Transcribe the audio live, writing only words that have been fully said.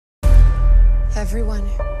Everyone,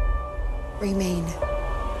 remain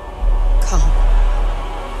calm.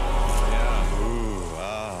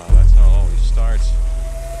 Yeah, that's how it always starts.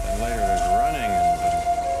 And later there's running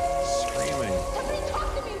and screaming. Somebody talk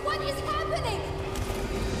to me! What is happening?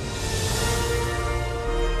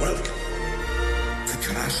 Welcome to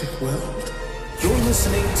Jurassic World. You're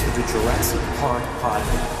listening to the Jurassic Park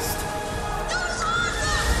podcast.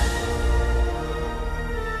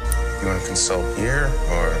 You want to consult here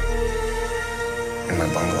or in my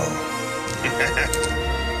bungalow?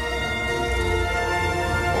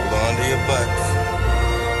 Hold on to your butts.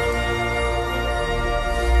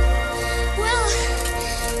 Well,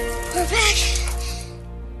 we're back.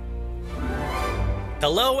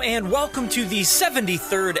 Hello and welcome to the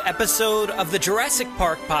 73rd episode of the Jurassic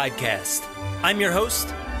Park podcast. I'm your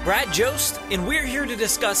host, Brad Jost, and we're here to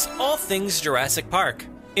discuss all things Jurassic Park.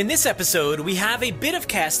 In this episode, we have a bit of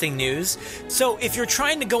casting news, so if you're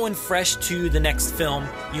trying to go in fresh to the next film,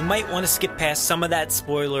 you might want to skip past some of that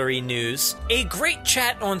spoilery news. A great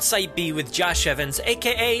chat on Site B with Josh Evans,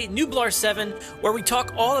 aka Nublar7, where we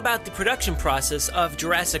talk all about the production process of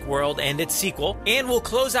Jurassic World and its sequel, and we'll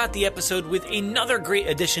close out the episode with another great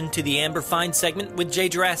addition to the Amber Fine segment with Jay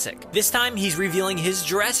Jurassic. This time, he's revealing his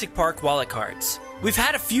Jurassic Park wallet cards. We've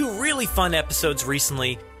had a few really fun episodes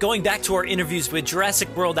recently, going back to our interviews with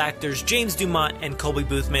Jurassic World actors James Dumont and Colby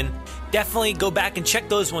Boothman. Definitely go back and check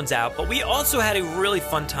those ones out, but we also had a really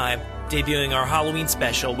fun time debuting our Halloween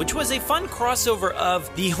special, which was a fun crossover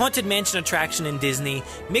of the Haunted Mansion attraction in Disney,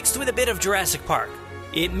 mixed with a bit of Jurassic Park.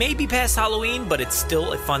 It may be past Halloween, but it's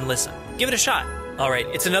still a fun listen. Give it a shot. Alright,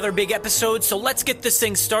 it's another big episode, so let's get this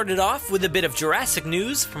thing started off with a bit of Jurassic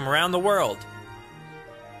news from around the world.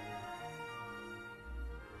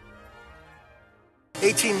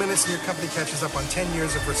 18 minutes and your company catches up on 10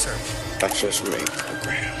 years of research. Access rate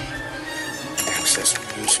program. Access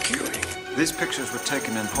new security. These pictures were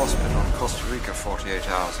taken in hospital in Costa Rica 48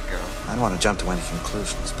 hours ago. I don't want to jump to any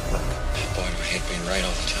conclusions, but look. Boy, we hate being right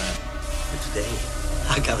all the time. But today,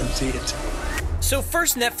 I guarantee it. So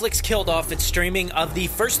first, Netflix killed off its streaming of the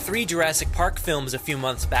first 3 Jurassic Park films a few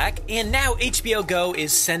months back, and now HBO Go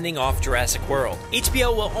is sending off Jurassic World.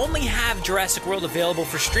 HBO will only have Jurassic World available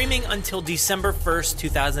for streaming until December 1st,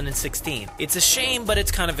 2016. It's a shame, but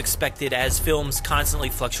it's kind of expected as films constantly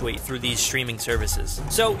fluctuate through these streaming services.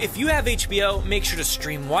 So if you have HBO, make sure to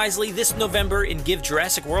stream wisely this November and give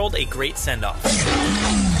Jurassic World a great send-off.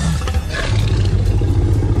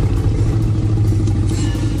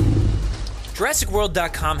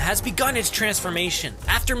 JurassicWorld.com has begun its transformation.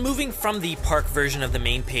 After moving from the park version of the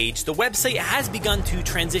main page, the website has begun to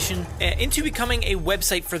transition into becoming a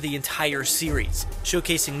website for the entire series,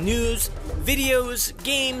 showcasing news, videos,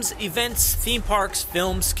 games, events, theme parks,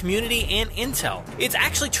 films, community, and intel. It's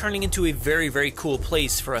actually turning into a very, very cool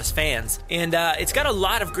place for us fans, and it's got a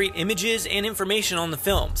lot of great images and information on the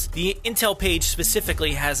films. The intel page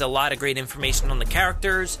specifically has a lot of great information on the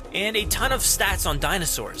characters and a ton of stats on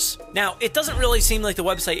dinosaurs. Now, it doesn't really seem like the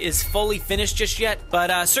website is fully finished just yet,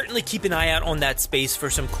 but certainly keep an eye out on that space for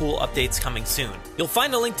some cool updates coming soon. You'll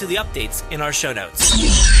find a link to the updates in our show notes.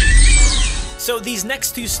 So these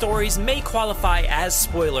next 2 stories may qualify as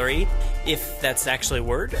spoilery, if that's actually a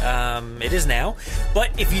word. It is now.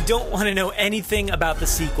 But if you don't want to know anything about the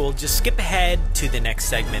sequel, just skip ahead to the next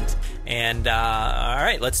segment. And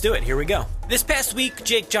alright, let's do it. Here we go. This past week,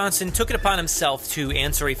 Jake Johnson took it upon himself to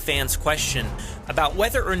answer a fan's question about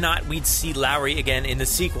whether or not we'd see Lowry again in the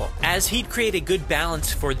sequel, as he'd create a good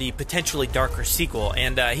balance for the potentially darker sequel,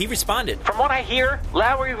 and he responded. From what I hear,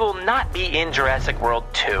 Lowry will not be in Jurassic World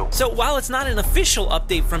 2. So while it's not an official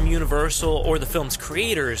update from Universal or the film's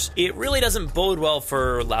creators, it really doesn't bode well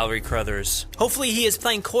for Lowry Crothers. Hopefully he is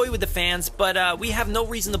playing coy with the fans, but we have no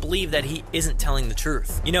reason to believe that he isn't telling the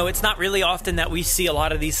truth. You know, it's not really often that we see a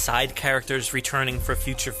lot of these side characters returning for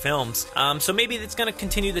future films, so maybe that's going to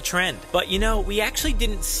continue the trend. But you know, we actually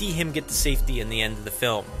didn't see him get to safety in the end of the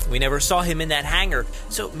film. We never saw him in that hangar,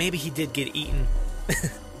 so maybe he did get eaten.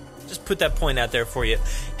 Just put that point out there for you.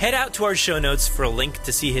 Head out to our show notes for a link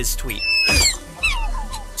to see his tweet.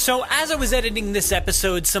 So as I was editing this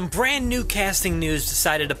episode, some brand new casting news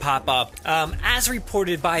decided to pop up. As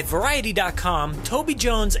reported by Variety.com, Toby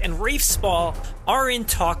Jones and Rafe Spall are in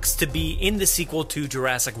talks to be in the sequel to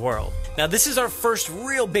Jurassic World. Now this is our first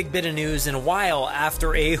real big bit of news in a while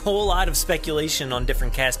after a whole lot of speculation on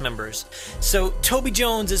different cast members. So Toby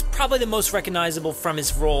Jones is probably the most recognizable from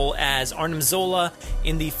his role as Arnim Zola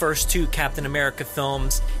in the first 2 Captain America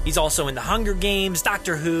films. He's also in The Hunger Games,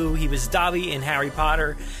 Doctor Who, he was Dobby in Harry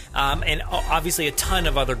Potter. and obviously a ton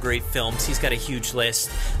of other great films. He's got a huge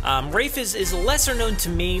list. Rafe is lesser known to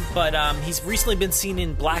me, but he's recently been seen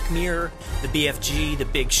in Black Mirror, The BFG, The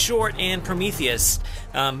Big Short, and Prometheus.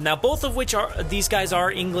 Now, both of which these guys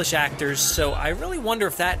are English actors, so I really wonder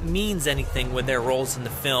if that means anything with their roles in the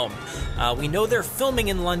film. We know they're filming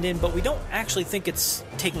in London, but we don't actually think it's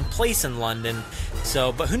taking place in London.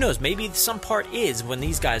 But who knows? Maybe some part is when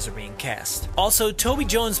these guys are being cast. Also, Toby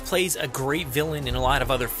Jones plays a great villain in a lot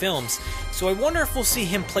of other films, so I wonder if we'll see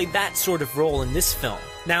him play that sort of role in this film.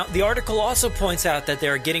 Now, the article also points out that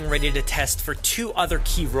they're getting ready to test for 2 other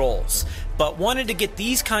key roles, but wanted to get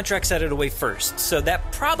these contracts out of the way first. So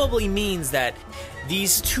that probably means that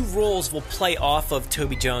these 2 roles will play off of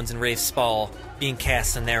Toby Jones and Rafe Spall being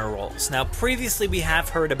cast in their roles. Now, previously we have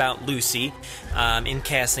heard about Lucy in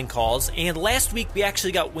casting calls, and last week we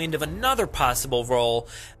actually got wind of another possible role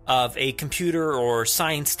of a computer or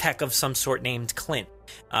science tech of some sort named Clint.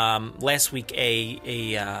 Last week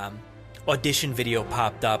a audition video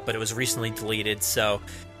popped up, but it was recently deleted, so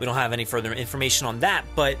we don't have any further information on that.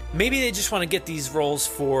 But maybe they just want to get these roles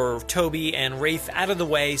for Toby and Rafe out of the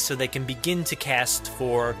way so they can begin to cast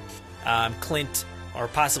for Clint, or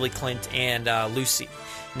possibly Clint and Lucy.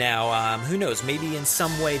 Now, who knows? Maybe in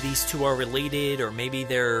some way these 2 are related, or maybe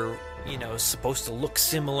they're, supposed to look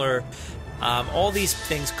similar. All these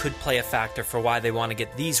things could play a factor for why they want to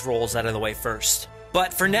get these roles out of the way first.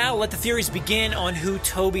 But for now, let the theories begin on who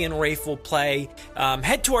Toby and Rafe will play.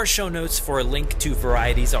 Head to our show notes for a link to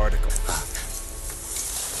Variety's article.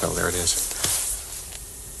 Oh, there it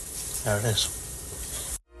is. There it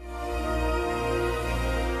is.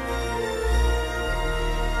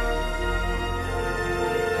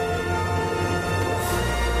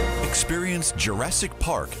 Experience Jurassic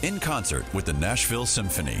Park in concert with the Nashville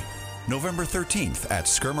Symphony, November 13th at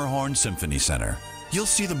Schermerhorn Symphony Center. You'll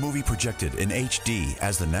see the movie projected in HD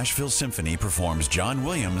as the Nashville Symphony performs John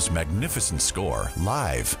Williams' magnificent score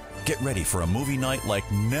live. Get ready for a movie night like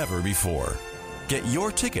never before. Get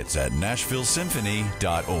your tickets at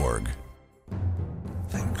NashvilleSymphony.org.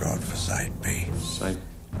 Thank God for Site B. Site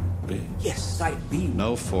B? Yes, Site B.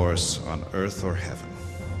 No force on earth or heaven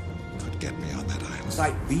could get me on that island.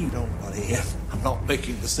 Site B. Don't worry. I'm not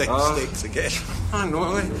making the same mistakes again. Come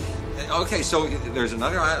on, okay, so there's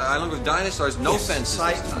another island with dinosaurs, no fences.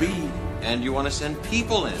 Site B. And you want to send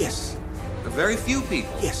people in? Yes. Very few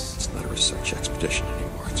people. Yes. It's not a research expedition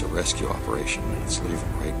anymore. It's a rescue operation, and it's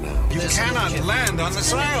leaving right now. You cannot land on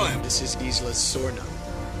this island. This is Isla Sorna.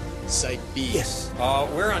 Site B. Yes.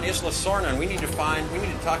 We're on Isla Sorna, and we need to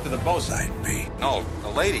talk to the boat. Site B. No, the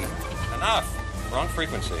lady. Enough. Wrong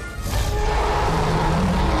frequency.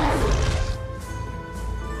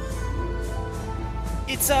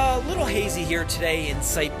 It's a little hazy here today in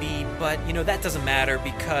Site B, but that doesn't matter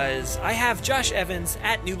because I have Josh Evans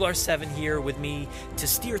at Nublar7 here with me to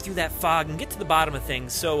steer through that fog and get to the bottom of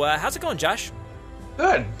things. So how's it going, Josh?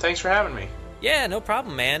 Good. Thanks for having me. Yeah, no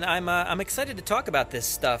problem, man. I'm excited to talk about this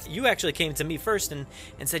stuff. You actually came to me first and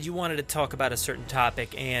said you wanted to talk about a certain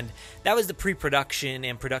topic, and that was the pre-production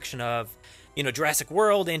and production of Jurassic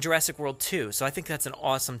World and Jurassic World 2. So I think that's an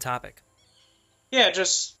awesome topic. Yeah,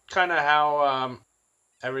 just kind of how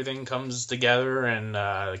everything comes together, and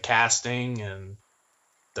the casting and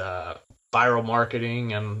the viral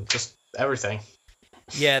marketing and just everything.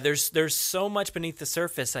 Yeah, there's so much beneath the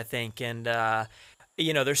surface, I think, and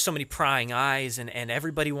there's so many prying eyes, and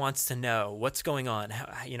everybody wants to know what's going on.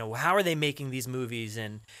 How are they making these movies,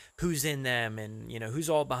 and who's in them, and who's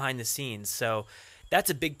all behind the scenes. So that's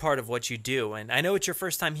a big part of what you do. And I know it's your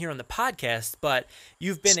first time here on the podcast, but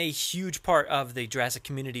you've been a huge part of the Jurassic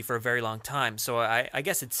community for a very long time. So I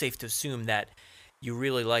guess it's safe to assume that you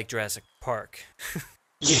really like Jurassic Park.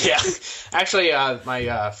 Yeah. Actually,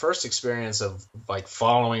 my first experience of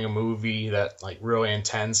following a movie that really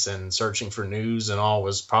intense and searching for news and all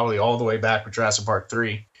was probably all the way back with Jurassic Park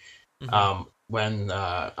 3. Mm-hmm. When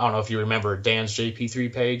I don't know if you remember Dan's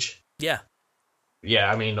JP3 page. Yeah. Yeah,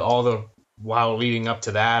 I mean, while leading up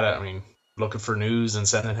to that, looking for news and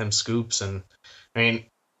sending him scoops. And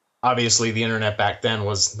obviously the internet back then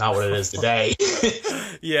was not what it is today.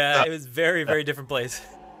 Yeah, it was very, very different place.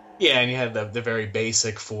 Yeah, and you had the very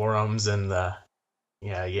basic forums, and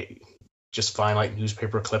you just find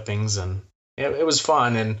newspaper clippings, and it was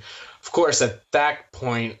fun. And of course, at that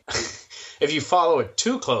point, if you follow it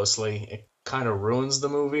too closely, it kind of ruins the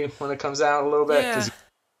movie when it comes out a little bit, because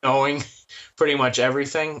knowing pretty much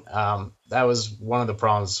everything. That was one of the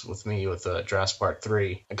problems with me with Jurassic Park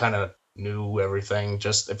 3. I kind of knew everything.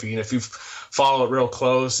 Just if you follow it real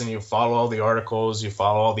close and you follow all the articles, you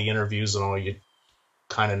follow all the interviews and all, you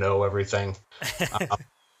kind of know everything.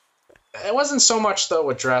 it wasn't so much though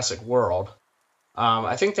with Jurassic World.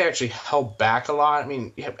 I think they actually held back a lot. I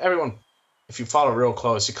mean, everyone, if you follow real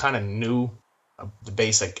close, you kind of knew the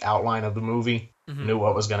basic outline of the movie, knew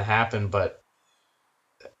what was going to happen, but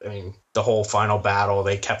I mean, the whole final battle,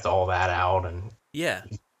 they kept all that out, and yeah,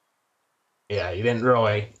 you didn't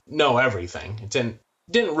really know everything. It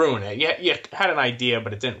didn't ruin it. You had an idea,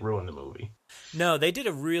 but it didn't ruin the movie. No, they did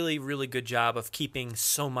a really, really good job of keeping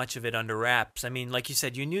so much of it under wraps. I mean, like you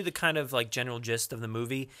said, you knew the kind of like general gist of the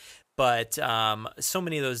movie, but so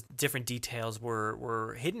many of those different details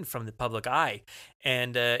were hidden from the public eye,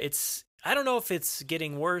 and I don't know if it's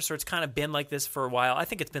getting worse or it's kind of been like this for a while. I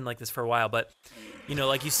think it's been like this for a while, but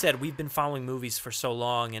like you said, we've been following movies for so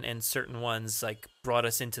long, and certain ones like brought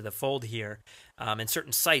us into the fold here, and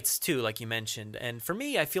certain sites too, like you mentioned. And for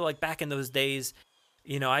me, I feel like back in those days,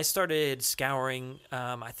 I started scouring.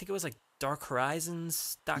 I think it was like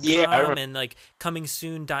darkhorizons.com and like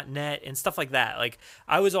comingsoon.net and stuff like that. Like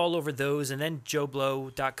I was all over those, and then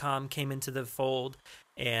joblo.com came into the fold,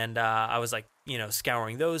 and I was like,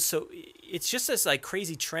 scouring those. So it's just this like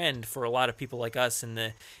crazy trend for a lot of people like us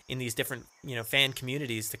in these different, fan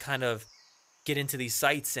communities to kind of get into these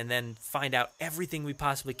sites and then find out everything we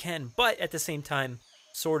possibly can, but at the same time,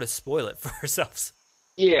 sort of spoil it for ourselves.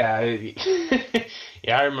 Yeah.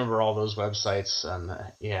 Yeah, I remember all those websites, and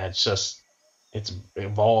it's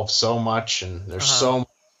evolved so much, and there's so much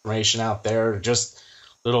information out there. Just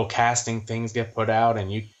little casting things get put out,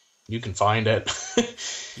 and you can find it.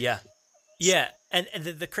 Yeah. Yeah, and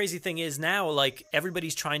the crazy thing is now, like,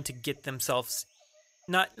 everybody's trying to get themselves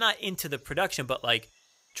not into the production, but like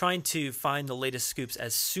trying to find the latest scoops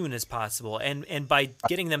as soon as possible. And by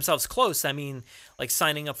getting themselves close, I mean like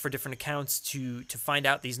signing up for different accounts to find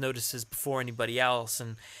out these notices before anybody else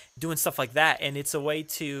and doing stuff like that. And it's a way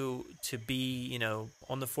to be,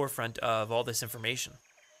 on the forefront of all this information.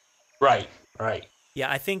 Right. Yeah,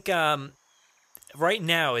 I think right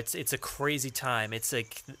now it's a crazy time. It's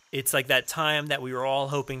like that time that we were all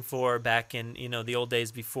hoping for back in, the old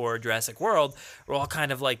days before Jurassic World. We're all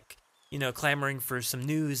kind of like, clamoring for some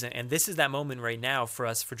news, and this is that moment right now for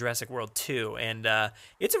us for Jurassic World 2. And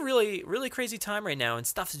it's a really, really crazy time right now, and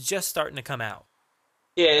stuff's just starting to come out.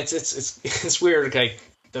 Yeah, it's weird, like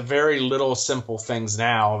the very little simple things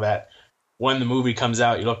now that when the movie comes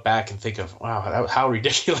out, you look back and think of, wow, how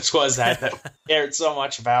ridiculous was that? That we cared so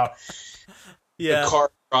much about the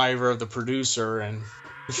car driver, the producer, and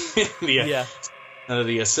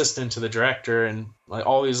the assistant to the director, and like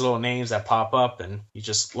all these little names that pop up, and you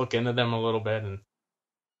just look into them a little bit, and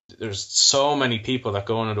there's so many people that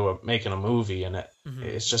go into making a movie, and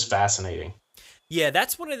it's just fascinating. Yeah,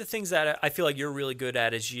 that's one of the things that I feel like you're really good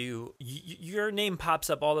at is your name pops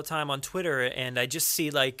up all the time on Twitter, and I just see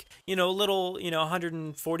like, little,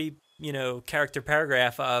 140, character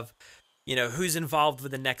paragraph of, who's involved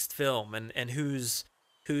with the next film and who's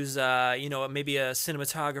maybe a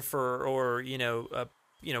cinematographer or,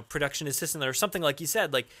 a production assistant or something, like you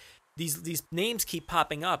said. Like these names keep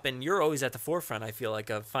popping up, and you're always at the forefront, I feel like,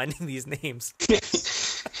 of finding these names.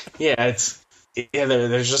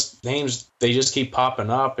 There's just names, they just keep popping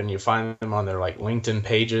up, and you find them on their like LinkedIn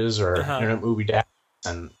pages or Internet Movie Dash,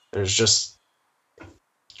 and there's just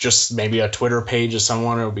maybe a Twitter page of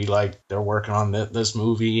someone who'll be like they're working on this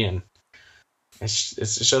movie, and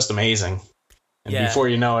it's just amazing. And before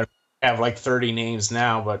you know it, you have like 30 names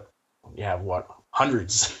now, but you have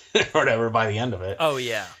hundreds or whatever by the end of it. Oh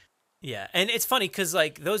yeah. Yeah. And it's funny because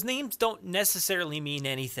like those names don't necessarily mean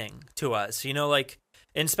anything to us, like,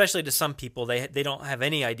 and especially to some people, they don't have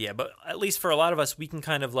any idea. But at least for a lot of us, we can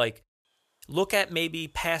kind of like look at maybe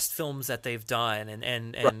past films that they've done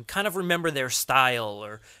and kind of remember their style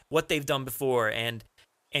or what they've done before, and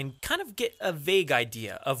kind of get a vague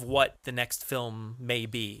idea of what the next film may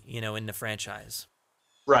be, in the franchise.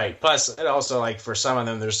 Right. Plus, it also, like, for some of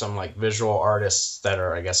them, there's some, like, visual artists that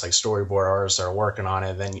are, I guess, like, storyboard artists that are working on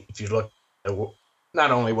it. Then if you look at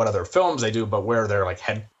not only what other films they do, but where they're, like,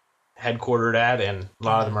 headquartered at, and a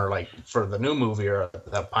lot of them are, like, for the new movie or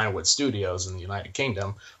the Pinewood Studios in the United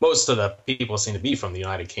Kingdom. Most of the people seem to be from the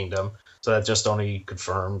United Kingdom, so that just only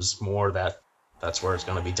confirms more that that's where it's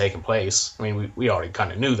going to be taking place. I mean, we already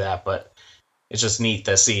kind of knew that, but it's just neat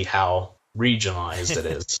to see how regionalized it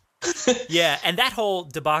is. Yeah, and that whole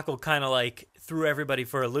debacle kind of like threw everybody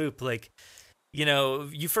for a loop. Like,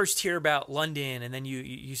 you first hear about London, and then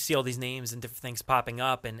you see all these names and different things popping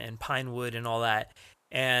up, and Pinewood and all that.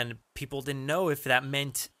 And people didn't know if that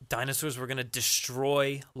meant dinosaurs were going to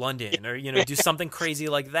destroy London or, do something crazy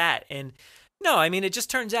like that. And no, I mean, it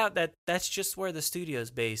just turns out that that's just where the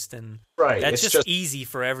studio's based, and that's just easy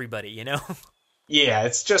for everybody, Yeah,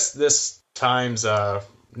 it's just this time's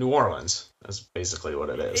New Orleans. That's basically what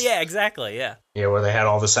it is. Yeah, exactly. Yeah. Yeah, where they had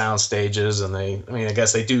all the sound stages, and I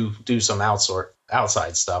guess they do some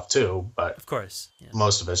outside stuff too, but of course, yeah.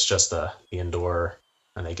 Most of it's just the indoor,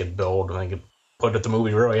 and they could put the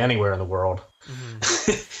movie really anywhere in the world.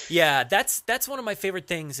 Mm-hmm. Yeah, that's one of my favorite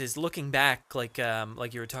things is looking back, like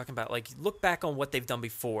you were talking about, like look back on what they've done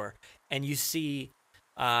before, and you see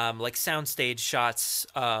like soundstage shots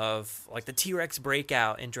of like the T-Rex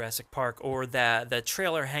breakout in Jurassic Park, or the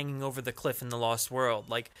trailer hanging over the cliff in The Lost World.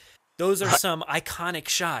 Like those are some iconic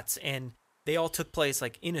shots, and they all took place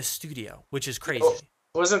like in a studio, which is crazy.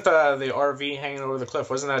 Wasn't the RV hanging over the cliff?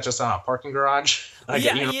 Wasn't that just on a parking garage?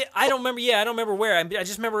 Yeah, I don't remember. Yeah, I don't remember where. I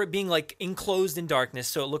just remember it being like enclosed in darkness,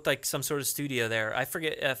 so it looked like some sort of studio there. I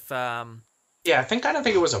forget if. Yeah, I don't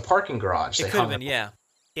think it was a parking garage. It could have been. Yeah.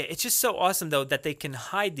 Yeah, it's just so awesome though that they can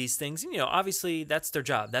hide these things. You know, obviously that's their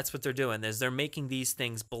job. That's what they're doing. Is they're making these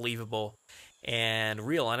things believable and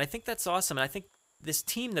real. And I think that's awesome. And I think this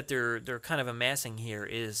team that they're kind of amassing here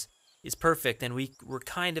is perfect. And we're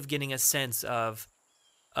kind of getting a sense of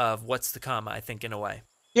what's to come, I think, in a way.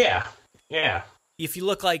 Yeah. Yeah. If you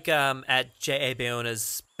look like at J.A.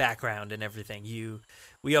 Bayona's background and everything,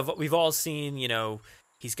 we've all seen, you know,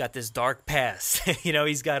 he's got this dark past. You know,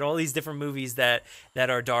 he's got all these different movies that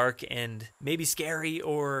are dark and maybe scary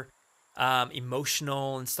or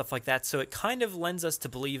emotional and stuff like that. So it kind of lends us to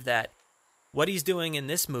believe that what he's doing in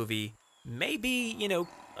this movie may be, you know,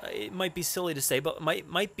 it might be silly to say, but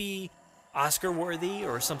might be Oscar worthy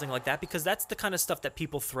or something like that, because that's the kind of stuff that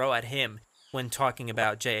people throw at him when talking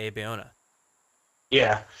about J.A. Bayona.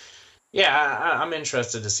 Yeah. I'm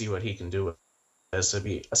interested to see what he can do with this.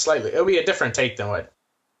 It'll be a different take than what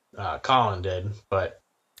Colin did, but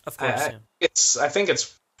of course, I think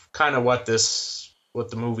it's kind of what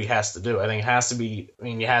the movie has to do. I think it has to be. I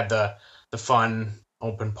mean, you had the fun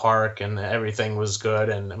open park and everything was good,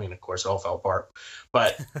 and I mean, of course, it all fell apart.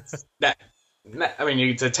 But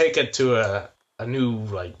to take it to a new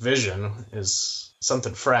like vision is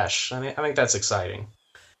something fresh. I think that's exciting.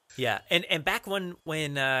 Yeah, and back when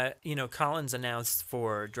you know, Collins announced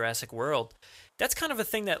for Jurassic World, that's kind of a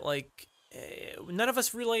thing that like none of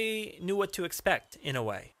us really knew what to expect in a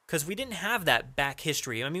way, because we didn't have that back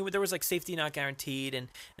history. I mean, there was like Safety Not Guaranteed and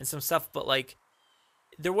some stuff, but like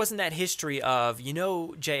there wasn't that history of, you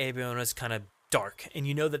know, J.A. Bayona's kind of dark, and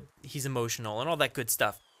you know that he's emotional and all that good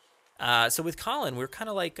stuff. So with Colin, we're kind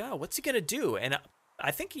of like, oh, what's he gonna do? And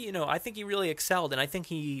I think he really excelled, and I think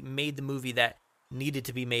he made the movie that needed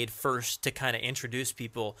to be made first to kind of introduce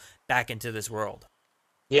people back into this world.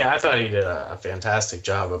 Yeah, I thought he did a fantastic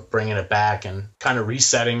job of bringing it back and kind of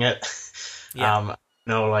resetting it. Yeah.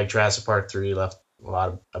 Like Jurassic Park 3 left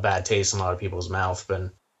a bad taste in a lot of people's mouth, but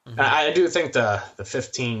I do think the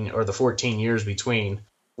 15 or the 14 years between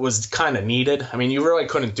was kind of needed. I mean, you really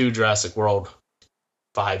couldn't do Jurassic World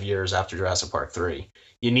 5 years after Jurassic Park 3.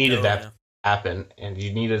 You needed to happen, and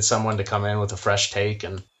you needed someone to come in with a fresh take,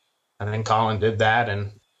 and I think Colin did that.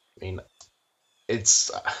 And I mean,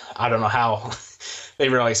 I don't know how they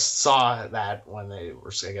really saw that when they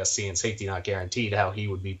were, I guess, seeing Safety Not Guaranteed, how he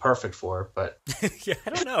would be perfect for it. But yeah, I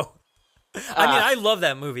don't know. I mean, I love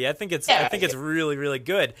that movie. I think it's really, really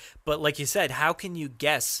good. But like you said, how can you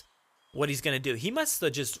guess what he's going to do? He must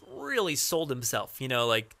have just really sold himself, you know,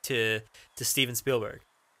 like to Steven Spielberg.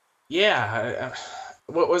 Yeah.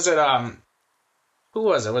 What was it? Who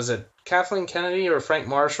was it? Was it Kathleen Kennedy or Frank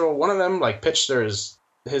Marshall? One of them like pitched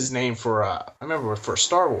his name for I remember for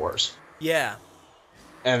Star Wars. Yeah.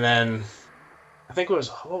 And then I think it was,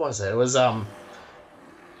 what was it? It was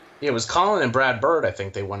it was Colin and Brad Bird. I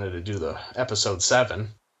think they wanted to do the episode 7,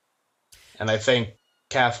 and I think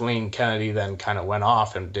Kathleen Kennedy then kind of went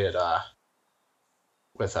off and did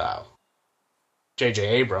with J.J.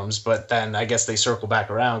 Abrams. But then I guess they circled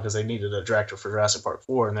back around because they needed a director for Jurassic Park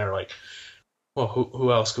 4, and they're like, well,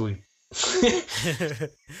 who else could we?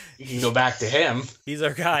 You can go back to him. He's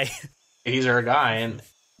our guy. And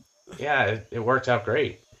yeah, it worked out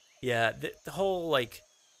great. Yeah, the whole, like,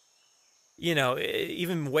 you know,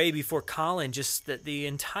 even way before Colin, just the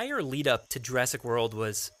entire lead up to Jurassic World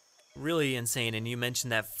was really insane. And you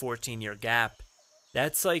mentioned that 14-year gap.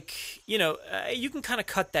 That's like, you know, you can kind of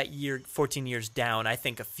cut that 14 years down, I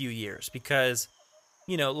think, a few years, because,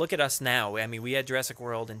 you know, look at us now. I mean, we had Jurassic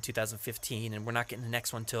World in 2015, and we're not getting the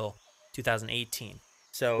next one till 2018.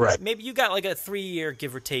 So maybe you got like a 3-year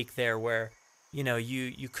give or take there where, you know,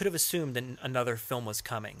 you could have assumed another film was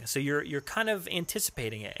coming. So you're kind of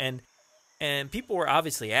anticipating it. And people were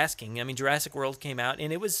obviously asking. I mean, Jurassic World came out,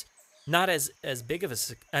 and it was not as big of a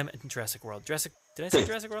Jurassic Did I say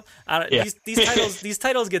Jurassic World? Yeah. These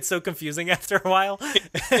titles get so confusing after a while.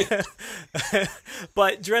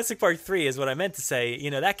 But Jurassic Park 3 is what I meant to say.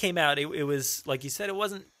 You know, that came out. It was, like you said, it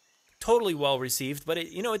wasn't totally well received, but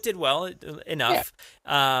it did well enough.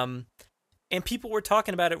 Yeah. And people were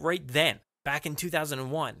talking about it right then, back in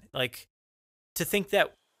 2001. Like, to think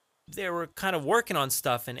that they were kind of working on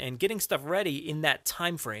stuff and getting stuff ready in that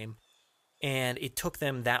time frame, and it took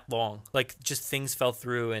them that long. Like, just things fell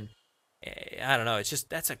through, and I don't know. It's just,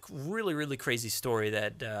 that's a really, really crazy story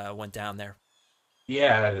that went down there.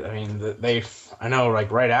 Yeah, I mean, I know,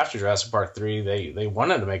 like, right after Jurassic Park 3, they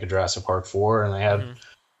wanted to make a Jurassic Park 4, and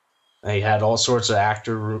they had all sorts of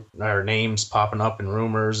actor or names popping up in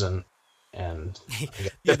rumors, and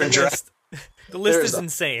different the list is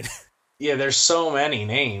insane. Yeah, there's so many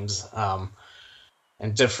names, and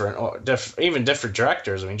even different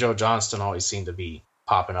directors. I mean, Joe Johnston always seemed to be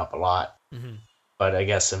popping up a lot. Mm-hmm. But I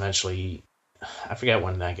guess eventually, I forget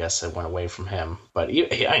when, I guess it went away from him. But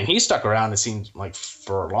he stuck around, it seems like,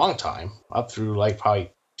 for a long time, up through like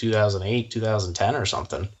probably 2008, 2010 or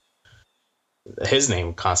something. His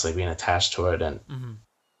name constantly being attached to it. And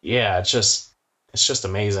yeah, it's just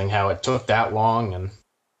amazing how it took that long. And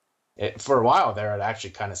for a while there, it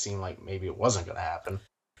actually kind of seemed like maybe it wasn't going to happen.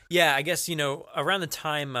 Yeah, I guess, around the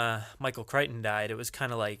time Michael Crichton died, it was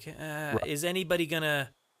kind of like, is anybody going to...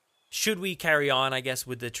 Should we carry on, I guess,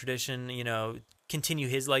 with the tradition, continue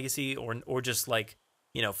his legacy, or just, like,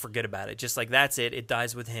 forget about it? Just like, that's it. It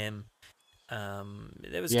dies with him.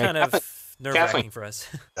 It was kind of nerve-wracking for us.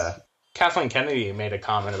 Kathleen Kennedy made a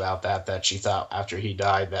comment about that she thought after he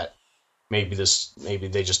died that maybe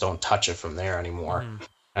they just don't touch it from there anymore.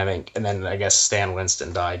 I think, and then I guess Stan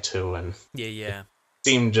Winston died too, and yeah,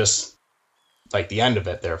 seemed just like the end of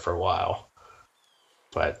it there for a while.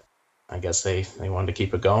 But I guess they wanted to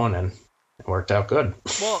keep it going, and it worked out good.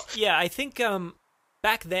 Well, yeah, I think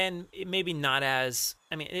back then it maybe not as.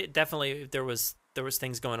 I mean, it definitely there was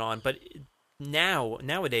things going on, but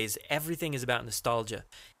nowadays everything is about nostalgia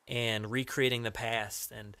and recreating the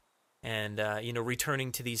past and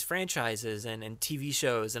returning to these franchises and TV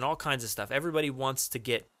shows and all kinds of stuff. Everybody wants to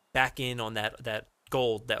get back in on that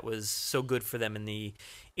gold that was so good for them in the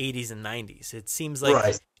 80s and 90s. It seems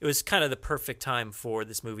like it was kind of the perfect time for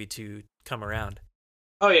this movie to come around.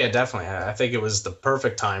 Oh yeah, definitely. I think it was the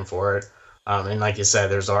perfect time for it. And like you said,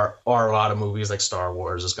 there's are a lot of movies like Star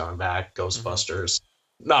Wars has gone back, Ghostbusters.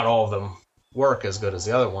 Not all of them work as good as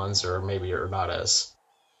the other ones, or maybe are not as,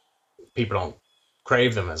 people don't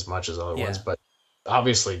crave them as much as other ones. But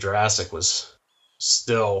obviously Jurassic was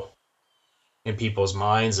still in people's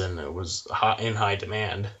minds, and it was in high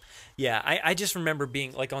demand. Yeah, I just remember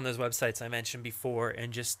being like on those websites I mentioned before,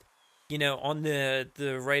 and just on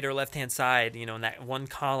the right or left hand side, in that one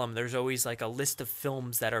column, there's always like a list of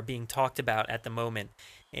films that are being talked about at the moment,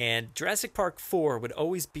 and Jurassic Park 4 would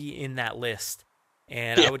always be in that list,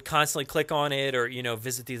 and I would constantly click on it or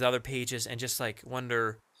visit these other pages and just like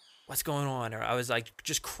wonder what's going on, or I was like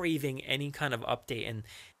just craving any kind of update,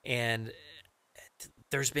 and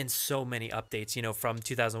there's been so many updates, from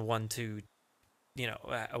 2001 to,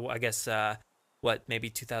 I guess, maybe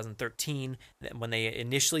 2013, when they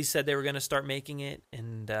initially said they were going to start making it.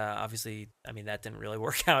 And obviously, I mean, that didn't really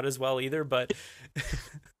work out as well either, but...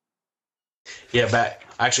 Yeah, but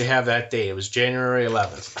I actually have that date. It was January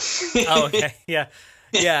 11th. Oh, okay. Yeah.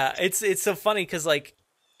 Yeah, it's so funny because, like,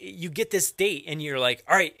 you get this date and you're like,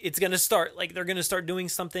 all right, it's going to start. Like, they're going to start doing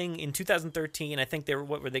something in 2013. I think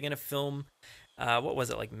what were they going to film? What was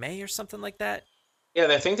it, like May or something like that? Yeah,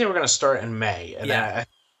 I think they were going to start in May. And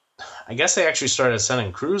I guess they actually started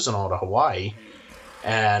sending crews and all to Hawaii.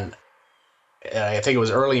 And I think it was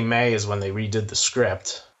early May is when they redid the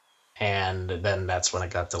script. And then that's when it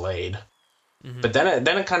got delayed. Mm-hmm. But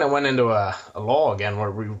then it kind of went into a lull again where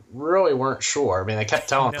we really weren't sure. I mean, they kept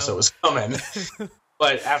telling us it was coming.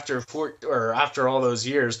 But after all those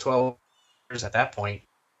years, 12 years at that point,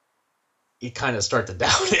 you kind of start to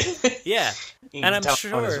doubt it. Yeah. And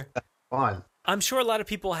I'm sure a lot of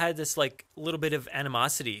people had this like little bit of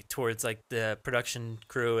animosity towards like the production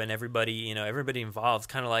crew and everybody, everybody involved,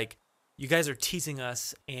 kind of like, you guys are teasing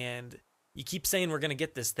us and you keep saying we're going to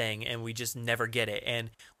get this thing and we just never get it. And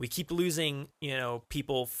we keep losing,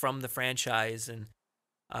 people from the franchise and,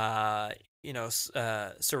 Sir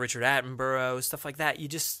Richard Attenborough, stuff like that.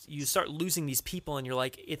 You start losing these people and you're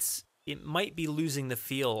like, it might be losing the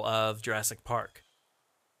feel of Jurassic Park.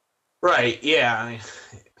 Right. Yeah. I mean,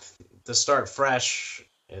 to start fresh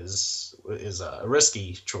is a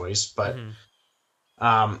risky choice, but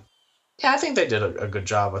I think they did a good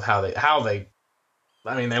job with how they.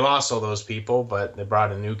 I mean, they lost all those people, but they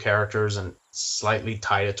brought in new characters, and slightly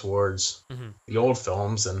tied it towards the old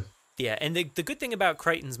films. And yeah, and the good thing about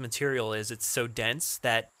Crichton's material is it's so dense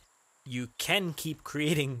that you can keep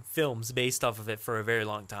creating films based off of it for a very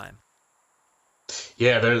long time.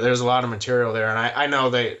 Yeah, there's a lot of material there, and I know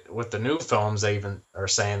they with the new films they even are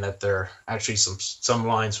saying that there actually some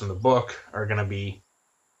lines from the book are going to be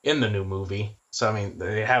in the new movie. So I mean,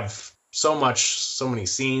 they have so many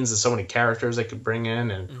scenes and so many characters they could bring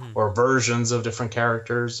in, and or versions of different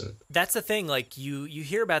characters. And that's the thing. Like you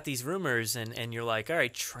hear about these rumors, and you're like, all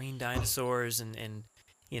right, trained dinosaurs and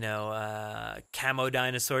camo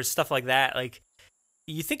dinosaurs, stuff like that. Like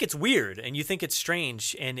you think it's weird and you think it's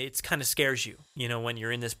strange, and it's kind of scares you, when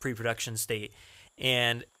you're in this pre-production state.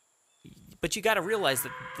 But you got to realize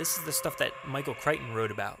that this is the stuff that Michael Crichton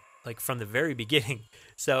wrote about, like from the very beginning.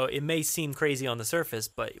 So it may seem crazy on the surface,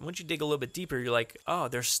 but once you dig a little bit deeper, you're like, oh,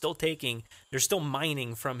 they're still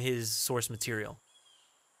mining from his source material.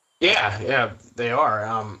 Yeah, they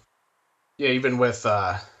are. Even with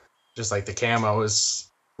just like the camo is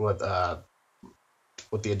with the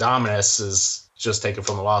Indominus is just taken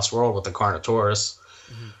from the Lost World with the Carnotaurus.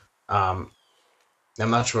 I'm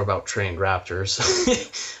not sure about trained raptors.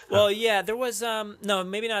 Well, yeah, there was no,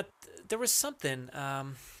 maybe not. There was something.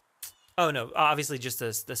 Oh no, obviously just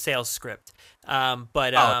the sales script. No,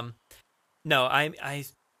 I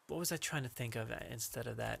what was I trying to think of instead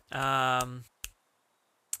of that?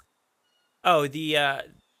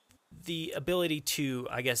 The ability to,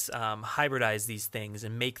 I guess, hybridize these things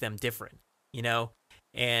and make them different,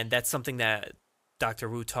 and that's something that Dr.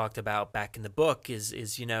 Wu talked about back in the book is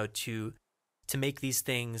to make these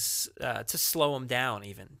things, to slow them down,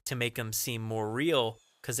 even to make them seem more real,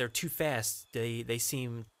 because they're too fast. They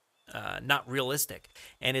seem not realistic.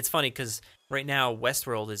 And it's funny because right now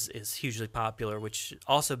Westworld is hugely popular, which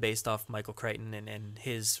also based off Michael Crichton and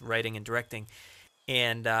his writing and directing.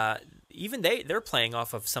 And even they're playing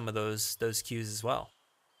off of some of those cues as well.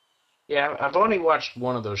 Yeah, I've only watched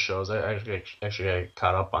one of those shows. I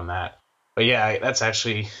caught up on that. But yeah, that's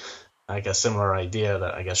actually like a similar idea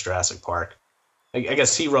that I guess Jurassic Park. I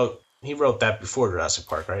guess he wrote that before Jurassic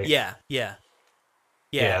Park, right? Yeah.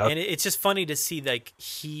 And it's just funny to see like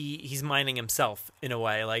he's mining himself in a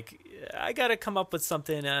way. Like, I gotta come up with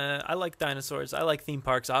something. I like dinosaurs. I like theme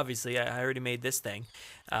parks. Obviously, I already made this thing.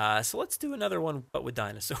 So let's do another one, but with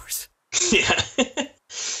dinosaurs. Yeah.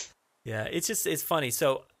 Yeah, it's funny.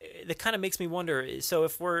 So that kind of makes me wonder. So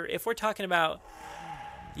if we're talking about,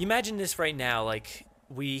 you imagine this right now, like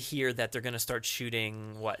we hear that they're gonna start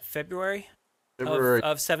shooting February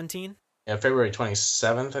of 17. Yeah, February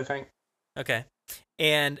 27th, I think. Okay.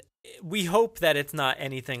 And we hope that it's not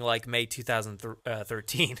anything like May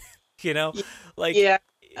 2013, Like, yeah,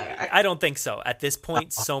 I don't think so. At this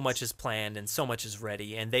point, so much is planned and so much is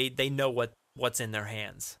ready, and they know what's in their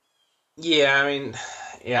hands. Yeah, I mean,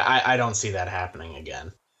 I don't see that happening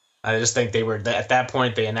again. I just think they were, at that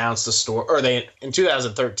point, they announced the store, or in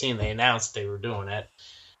 2013, they announced they were doing it,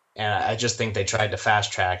 and I just think they tried to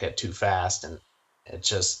fast track it too fast, and they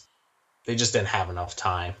just didn't have enough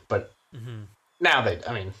time. But now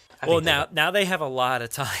now they have a lot of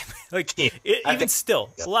time. Like, still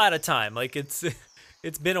a lot of time. Like it's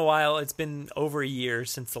been a while. It's been over a year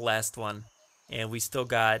since the last one, and we still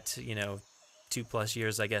got 2+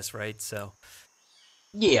 years, I guess, right? So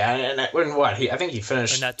yeah, and what I think he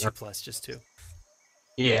finished, or not 2+, just 2.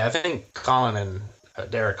 Yeah, I think Colin and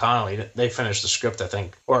Derek Connolly, they finished the script, I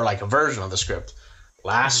think, or like a version of the script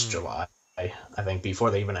last July. I think before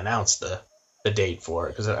they even announced the date for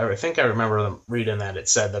it, because I think I remember them reading that it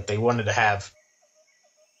said that they wanted to have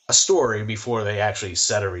a story before they actually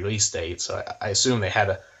set a release date. So I assume they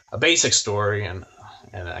had a basic story, and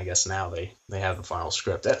I guess now they have the final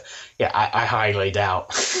script. I highly doubt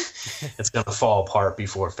it's going to fall apart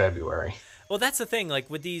before February. Well, that's the thing. Like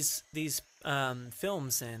with these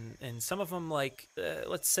films, and some of them, like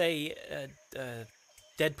let's say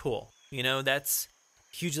Deadpool. That's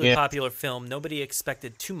hugely popular film. Nobody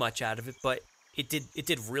expected too much out of it, but it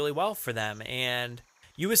did really well for them. And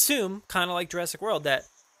you assume, kind of like Jurassic World, that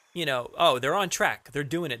they're on track. They're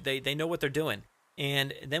doing it. They know what they're doing.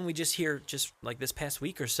 And then we just hear, just like this past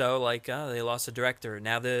week or so, like, oh, they lost a director.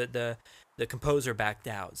 Now the composer backed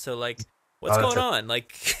out. So like, what's going on?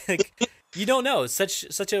 Like you don't know.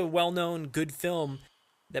 Such a well-known good film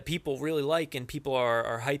that people really like and people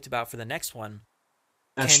are hyped about for the next one.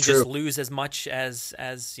 That's can true. Just lose as much as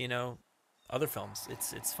other films.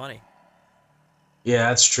 It's funny. Yeah,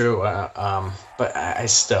 that's true. But I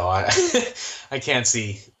still I can't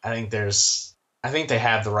see. I think they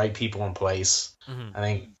have the right people in place. I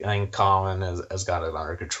think Colin has got it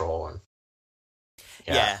under control, and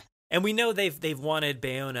yeah. And we know they've wanted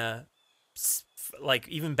Bayona like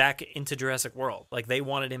even back into Jurassic World. Like they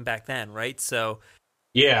wanted him back then, right? So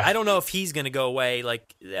yeah, I don't know if he's going to go away.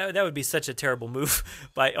 Like that would be such a terrible move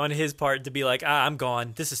on his part to be like, I'm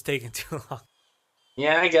gone. This is taking too long.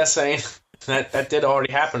 Yeah, I guess that did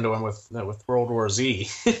already happen to him with World War Z.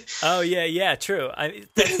 Oh yeah, true.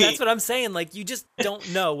 That's what I'm saying. Like you just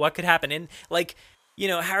don't know what could happen, and like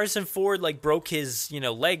Harrison Ford like broke his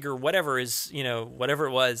leg or whatever whatever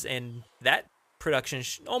it was, and that production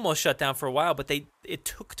almost shut down for a while. But it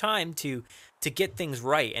took time to get things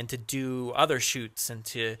right and to do other shoots and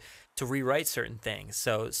to rewrite certain things.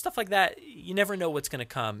 So stuff like that, you never know what's going to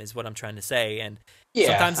come, is what I'm trying to say. And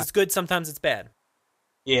sometimes it's good, sometimes it's bad.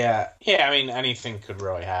 Yeah. I mean, anything could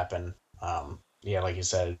really happen. Like you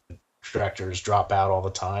said, directors drop out all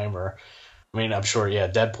the time, or I mean, I'm sure. Yeah,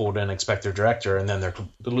 Deadpool didn't expect their director, and then they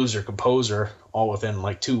lose their composer all within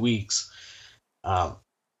like 2 weeks. I'm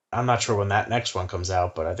not sure when that next one comes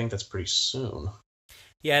out, but I think that's pretty soon.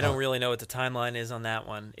 Yeah, I don't really know what the timeline is on that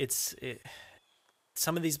one.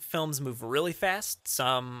 Some of these films move really fast.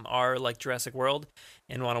 Some are like Jurassic World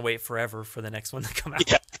and want to wait forever for the next one to come out.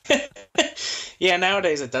 Yeah. Yeah,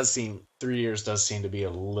 nowadays 3 years does seem to be a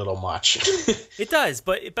little much. It does,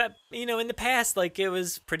 but in the past, like it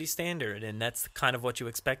was pretty standard, and that's kind of what you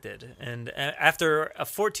expected. And after a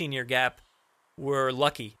 14-year gap, we're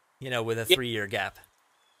lucky, with a 3-year gap.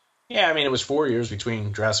 Yeah, I mean, it was 4 years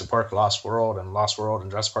between Jurassic Park Lost World and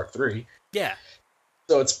Jurassic Park 3. Yeah.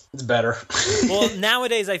 So it's better. Well,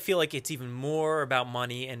 nowadays I feel like it's even more about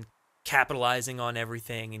money and capitalizing on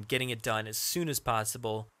everything and getting it done as soon as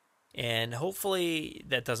possible. And hopefully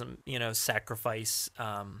that doesn't, sacrifice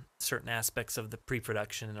certain aspects of the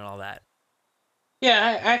pre-production and all that.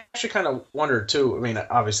 Yeah, I actually kind of wondered too. I mean,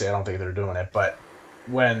 obviously I don't think they're doing it, but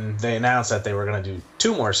when they announced that they were going to do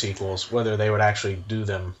 2 more sequels, whether they would actually do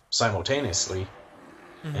them simultaneously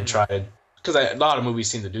and try to, because a lot of movies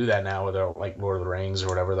seem to do that now, whether like Lord of the Rings or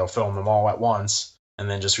whatever, they'll film them all at once and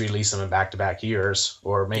then just release them in back-to-back years,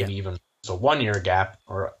 or maybe even a 1-year gap,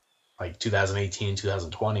 or like 2018,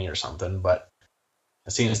 2020 or something, but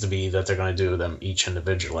it seems to be that they're going to do them each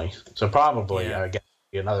individually. So probably, I guess,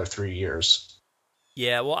 another 3 years.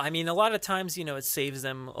 Yeah, well, I mean, a lot of times, it saves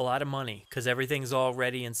them a lot of money because everything's all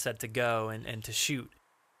ready and set to go and to shoot.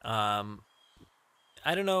 I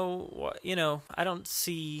don't know, I don't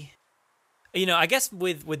see, I guess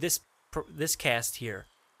with this cast here,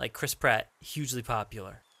 like Chris Pratt, hugely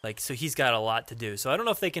popular. Like, so he's got a lot to do. So I don't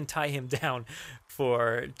know if they can tie him down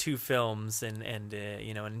for 2 films and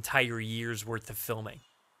an entire year's worth of filming.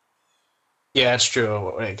 Yeah, it's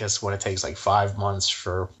true. I guess when it takes like 5 months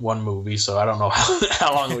for one movie, so I don't know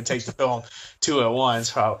how long it would take to film 2 at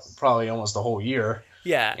once. Probably almost a whole year.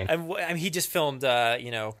 Yeah, and he just filmed,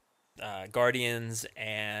 Guardians,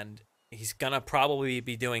 and he's gonna probably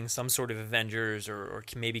be doing some sort of Avengers or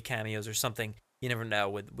maybe cameos or something. You never know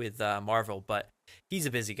with Marvel, but he's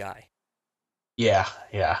a busy guy. Yeah,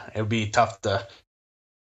 it would be tough to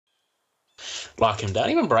lock him down.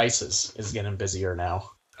 Even Bryce is getting busier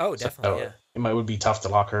now. Oh, definitely, yeah. It would be tough to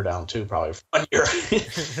lock her down, too, probably for 1 year.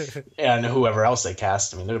 And whoever else they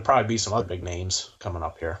cast. I mean, there'd probably be some other big names coming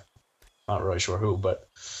up here. Not really sure who, but...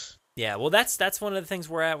 Yeah, well, that's one of the things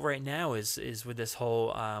we're at right now is with this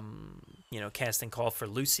whole, casting call for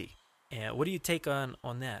Lucy. And what do you take on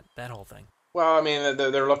that whole thing? Well, I mean,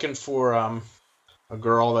 they're looking for a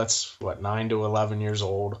girl that's, 9 to 11 years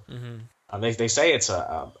old. Mm-hmm. They say it's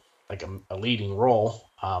a leading role.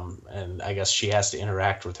 And I guess she has to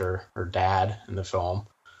interact with her dad in the film.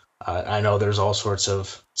 I know there's all sorts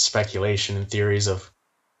of speculation and theories of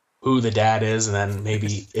who the dad is, and then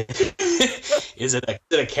maybe is it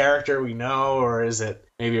a character we know, or is it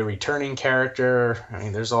maybe a returning character? I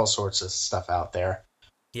mean, there's all sorts of stuff out there.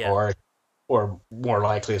 Yeah. Or more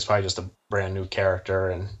likely, it's probably just a brand new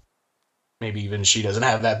character, and maybe even she doesn't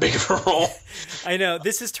have that big of a role. I know,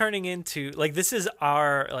 this is turning into this is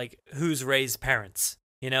our who's Rey's parents.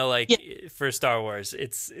 For Star Wars,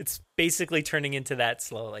 it's basically turning into that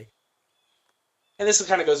slowly. And this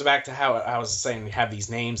kind of goes back to how I was saying, we have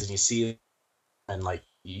these names and you see, and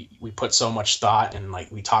we put so much thought and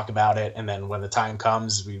we talk about it, and then when the time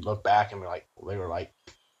comes, we look back and we're like, well, they were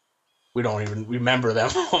we don't even remember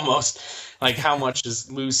them almost. How much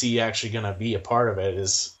is Lucy actually going to be a part of it?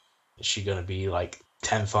 Is she going to be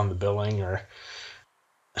 10th on the billing, or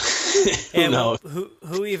who knows?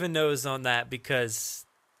 Who even knows on that? Because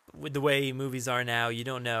with the way movies are now, you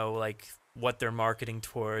don't know what they're marketing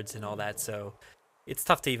towards and all that, so it's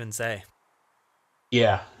tough to even say.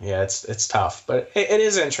 Yeah, it's tough, but it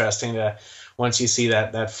is interesting to once you see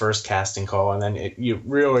that first casting call, and then you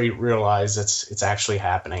really realize it's actually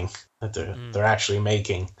happening, that they're actually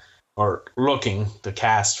making, or looking the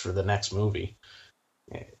cast for the next movie.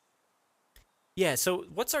 Yeah. So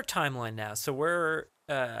what's our timeline now? So we're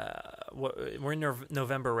in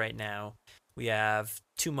November right now. We have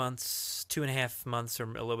 2 months, 2.5 months, or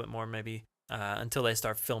a little bit more maybe, until they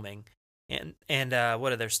start filming. And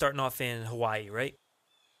what are they starting off in Hawaii, right?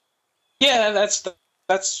 Yeah,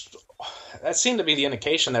 that seemed to be the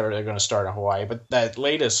indication that they're going to start in Hawaii. But that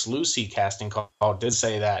latest Lucy casting call did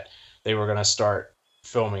say that they were going to start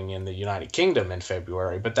filming in the United Kingdom in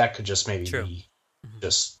February. But that could just maybe be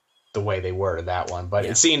just the way they worded that one. But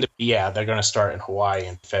it seemed to be, they're going to start in Hawaii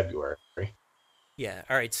in February. Yeah.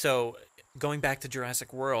 All right. So going back to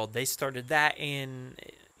Jurassic World, they started that in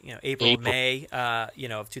April. May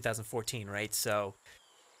of 2014, right? So,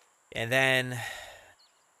 and then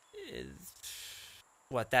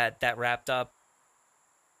that wrapped up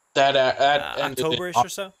that October-ish or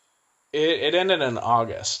so. It ended in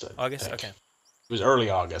August. August, okay. It was early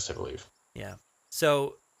August, I believe. Yeah.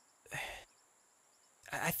 So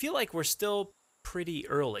I feel like we're still pretty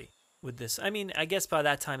early with this. I mean, I guess by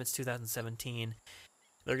that time it's 2017.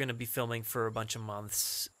 They're going to be filming for a bunch of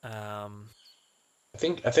months. I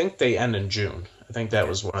think they end in June. I think that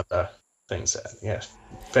was one of the things that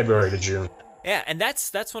February to June. Yeah, and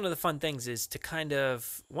that's one of the fun things is to kind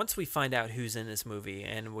of, once we find out who's in this movie,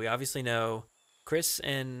 and we obviously know Chris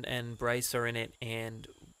and Bryce are in it, and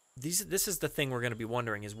this is the thing we're going to be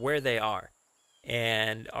wondering is where they are.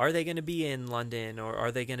 And are they going to be in London or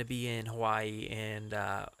are they going to be in Hawaii? And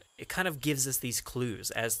it kind of gives us these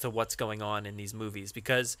clues as to what's going on in these movies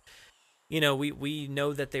because, we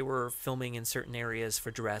know that they were filming in certain areas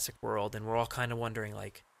for Jurassic World, and we're all kind of wondering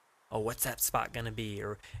like, oh, what's that spot going to be?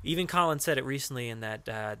 Or even Colin said it recently in that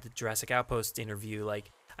the Jurassic Outpost interview, like,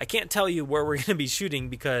 I can't tell you where we're going to be shooting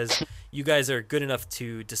because you guys are good enough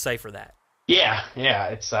to decipher that. Yeah,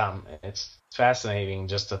 it's fascinating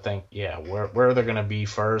just to think, where they're going to be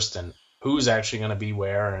first and who's actually going to be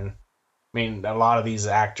where. And I mean, a lot of these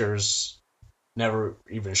actors never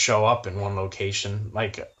even show up in one location.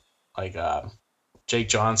 Like Jake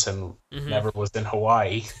Johnson never was in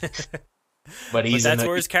Hawaii, but that's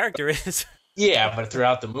where his character is. Yeah, but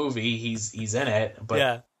throughout the movie, he's in it. But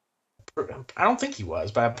yeah. I don't think he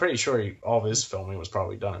was, but I'm pretty sure all of his filming was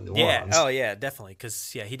probably done in New Orleans. Oh yeah, definitely,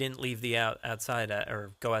 because he didn't leave the outside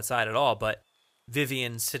or go outside at all. But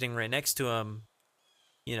Vivian sitting right next to him,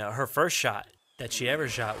 her first shot that she ever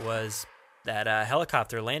shot was that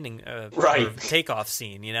helicopter landing, or takeoff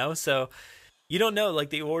scene. So you don't know like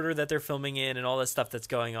the order that they're filming in and all this stuff that's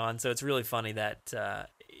going on. So it's really funny that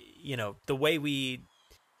the way we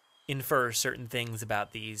infer certain things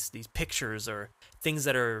about these pictures or things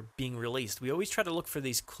that are being released. We always try to look for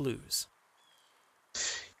these clues.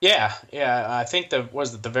 Yeah. I think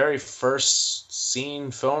the very first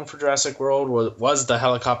scene filmed for Jurassic World was the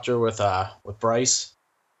helicopter with Bryce.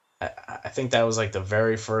 I think that was like the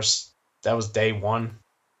very first. That was day one,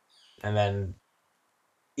 and then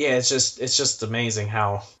it's just amazing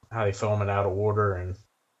how they film it out of order and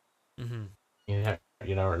you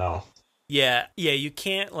never know. Yeah, you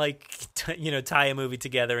can't tie a movie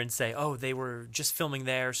together and say, oh, they were just filming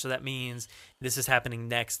there, so that means this is happening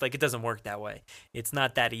next. Like, it doesn't work that way. It's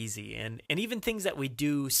not that easy. And even things that we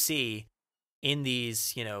do see in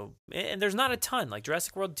these, and there's not a ton. Like,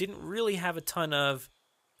 Jurassic World didn't really have a ton of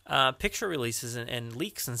picture releases and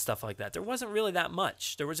leaks and stuff like that. There wasn't really that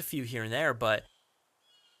much. There was a few here and there, but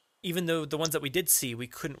even though the ones that we did see, we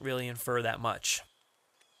couldn't really infer that much.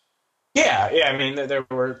 Yeah. I mean, there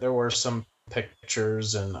were some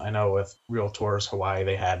pictures, and I know with Real Tours Hawaii,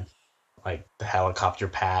 they had like the helicopter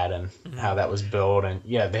pad and how that was built, and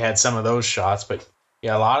they had some of those shots, but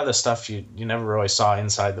a lot of the stuff you never really saw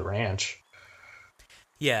inside the ranch.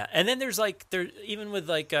 Yeah, and then there's even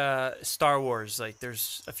with Star Wars, like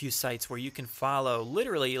there's a few sites where you can follow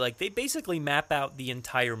literally, like they basically map out the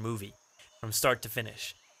entire movie from start to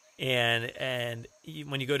finish, and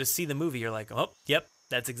when you go to see the movie, you're like, oh, yep.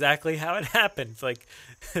 That's exactly how it happened. Like,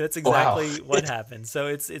 that's exactly what happened. So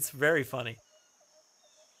it's very funny.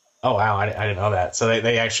 Oh, wow. I didn't know that. So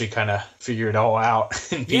they actually kind of figure it all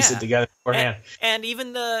out and piece it together beforehand. And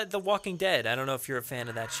even the Walking Dead. I don't know if you're a fan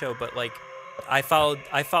of that show, but like I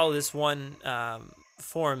follow this one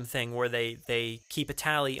forum thing where they keep a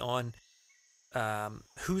tally on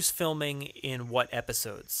who's filming in what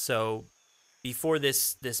episodes. So before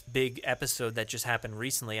this big episode that just happened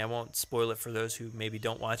recently, I won't spoil it for those who maybe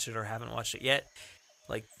don't watch it or haven't watched it yet.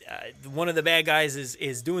 Like one of the bad guys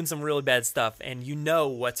is doing some really bad stuff, and you know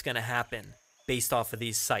what's going to happen based off of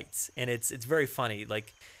these sites, and it's very funny,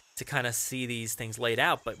 like to kind of see these things laid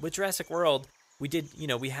out. But with Jurassic World, we did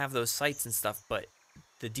we have those sites and stuff, but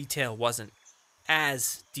the detail wasn't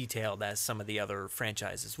as detailed as some of the other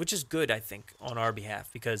franchises, which is good, I think, on our behalf,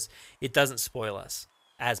 because it doesn't spoil us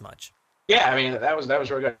as much. Yeah, I mean, that was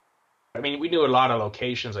really good. I mean, we knew a lot of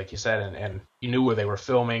locations, like you said, and you knew where they were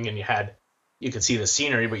filming, and you could see the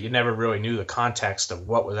scenery, but you never really knew the context of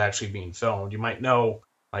what was actually being filmed. You might know,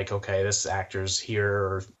 like, okay, this actor's here,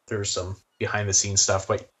 or there's some behind the scenes stuff,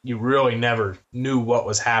 but you really never knew what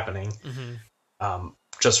was happening,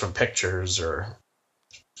 just from pictures or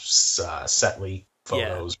set leak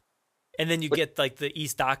photos. Yeah. And then you get like the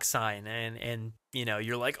East Dock sign, and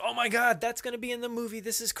you're like, oh my God, that's going to be in the movie.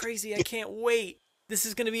 This is crazy. I can't wait. This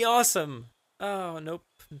is going to be awesome. Oh, nope.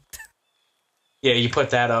 Yeah, you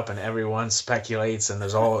put that up and everyone speculates, and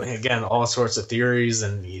there's all sorts of theories,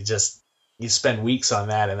 and you spend weeks on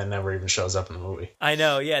that, and then never even shows up in the movie. I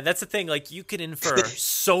know, yeah, that's the thing. Like, you could infer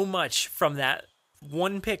so much from that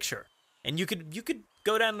one picture, and you could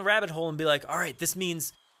go down the rabbit hole and be like, all right, this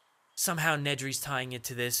means somehow Nedry's tying it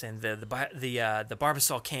to this, and the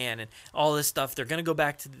Barbasol can, and all this stuff. They're gonna go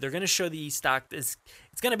back to. They're gonna show the stock. It's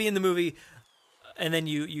gonna be in the movie, and then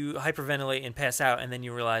you hyperventilate and pass out, and then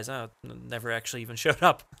you realize, oh, it never actually even showed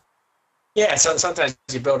up. Yeah, so sometimes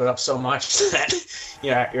you build it up so much that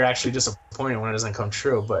you're actually disappointed when it doesn't come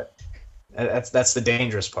true. But that's the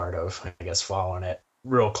dangerous part of, I guess, following it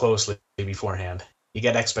real closely beforehand. You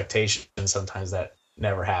get expectations sometimes that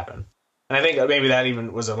never happen. And I think maybe that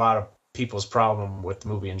even was a lot of people's problem with the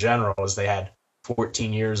movie in general, is they had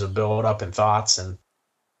 14 years of build up and thoughts, and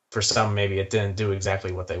for some, maybe it didn't do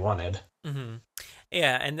exactly what they wanted. Mm-hmm.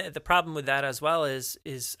 Yeah, and the problem with that as well is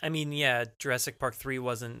I mean, yeah, Jurassic Park 3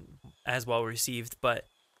 wasn't as well received, but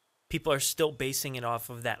people are still basing it off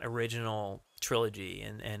of that original trilogy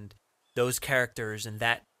and those characters and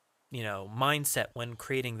that, mindset when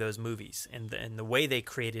creating those movies and the way they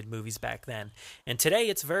created movies back then. And today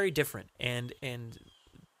it's very different, and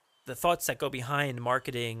the thoughts that go behind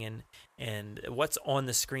marketing and what's on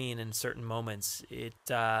the screen in certain moments, it's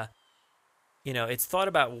thought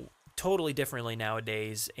about totally differently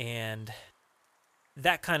nowadays, and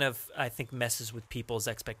that kind of, I think, messes with people's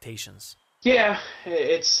expectations. Yeah,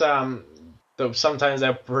 it's sometimes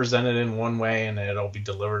they're presented in one way and it'll be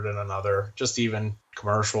delivered in another. Just even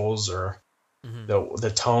commercials, or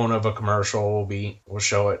the tone of a commercial will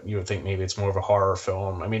show it. You would think maybe it's more of a horror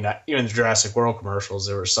film. I mean, even the Jurassic World commercials,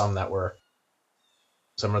 there were some of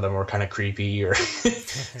them were kind of creepy, or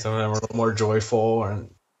some of them were a little more joyful, and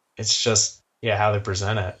it's just how they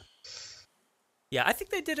present it. Yeah, I think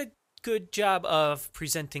they did a good job of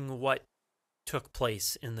presenting what took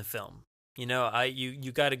place in the film.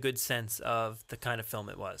 You got a good sense of the kind of film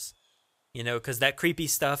it was. Because that creepy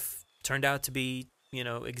stuff turned out to be,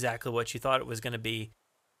 exactly what you thought it was going to be.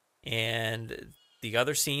 And the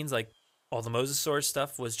other scenes, like all the Mosasaurus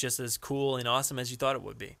stuff, was just as cool and awesome as you thought it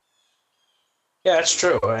would be. Yeah, that's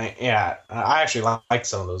true. I actually like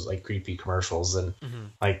some of those like creepy commercials, and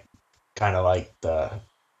like kind of like the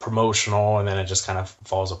promotional, and then it just kind of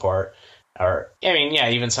falls apart. Or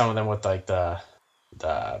even some of them with like the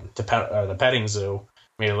petting zoo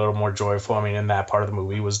made it a little more joyful. I mean, in that part of the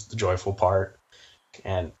movie was the joyful part,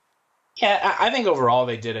 and I think overall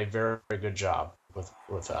they did a very, very good job with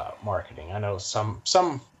marketing. I know some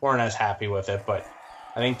weren't as happy with it, but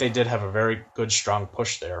I think they did have a very good, strong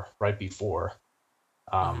push there right before,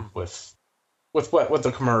 with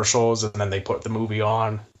the commercials, and then they put the movie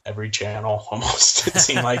on every channel almost. It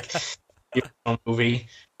seemed like a movie.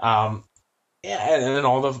 And then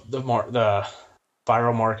all the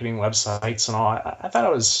viral marketing websites and all.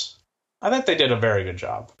 I think they did a very good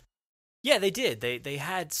job. Yeah, they did. They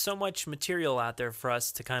had so much material out there for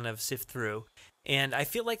us to kind of sift through, and I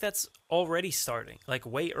feel like that's already starting, like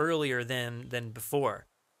way earlier than before.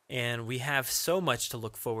 And we have so much to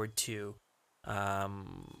look forward to,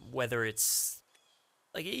 whether it's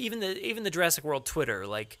like even the Jurassic World Twitter,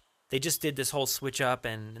 like they just did this whole switch up,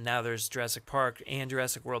 and now there's Jurassic Park and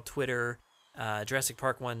Jurassic World Twitter. Jurassic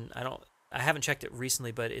Park one, I haven't checked it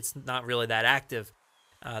recently, but it's not really that active.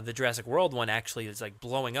 The Jurassic World one actually is like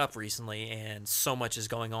blowing up recently, and so much is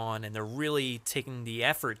going on, and they're really taking the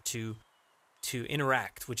effort to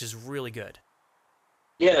interact, which is really good.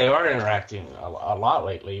 Yeah, they are interacting a lot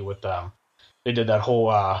lately with they did that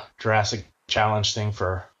whole Jurassic challenge thing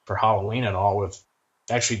for Halloween and all, with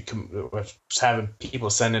having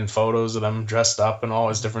people send in photos of them dressed up and all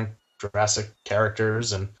as different Jurassic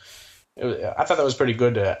characters, and I thought that was pretty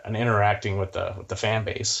good, and interacting with the fan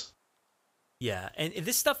base. Yeah, and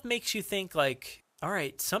this stuff makes you think like, all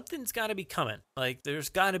right, something's got to be coming. Like, there's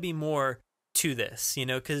got to be more to this,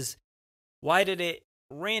 because why did it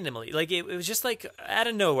randomly, like it was just like out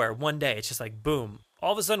of nowhere one day, it's just like boom,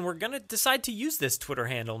 all of a sudden we're going to decide to use this Twitter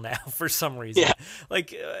handle now for some reason. Yeah.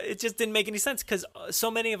 Like, it just didn't make any sense because so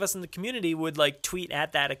many of us in the community would like tweet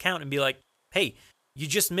at that account and be like, hey, you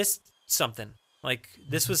just missed something. Like,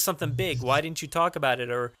 this was something big. Why didn't you talk about it?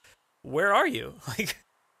 Or where are you? Like,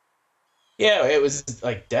 yeah, it was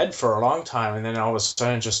like dead for a long time, and then all of a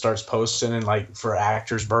sudden it just starts posting, and like for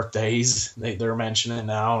actors' birthdays, they're mentioning it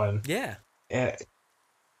now, and yeah, all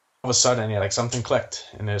of a sudden, yeah, like something clicked,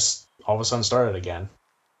 and this all of a sudden started again,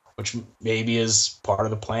 which maybe is part of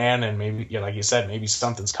the plan, and maybe, yeah, like you said, maybe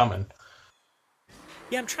something's coming.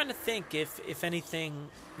 Yeah, I'm trying to think if anything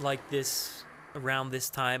like this around this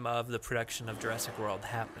time of the production of Jurassic World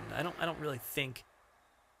happened. I don't really think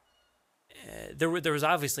there was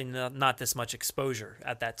obviously not this much exposure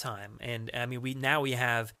at that time, and I mean we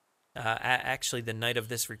have actually the night of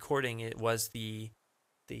this recording, it was the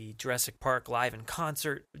Jurassic Park live in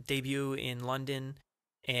concert debut in London,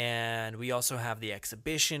 and we also have the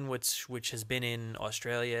exhibition which has been in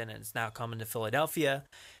Australia and it's now coming to Philadelphia.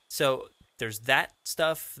 So there's that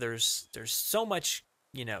stuff. There's so much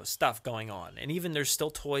stuff going on, and even there's still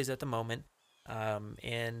toys at the moment.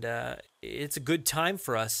 And it's a good time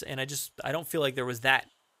for us, and I don't feel like there was that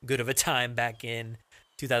good of a time back in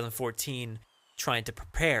 2014 trying to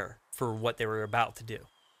prepare for what they were about to do.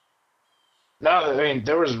 No, I mean,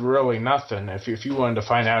 there was really nothing. If you wanted to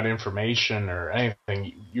find out information or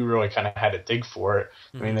anything, you really kind of had to dig for it.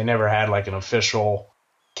 Mm-hmm. I mean, they never had like an official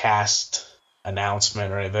cast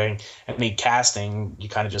announcement or anything. I mean, casting, you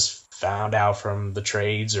kind of just found out from the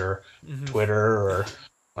trades or Twitter, or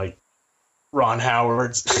like Ron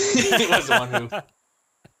Howard's he was the one who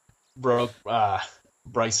broke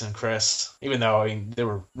Bryce and Chris, even though, I mean, there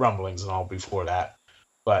were rumblings and all before that.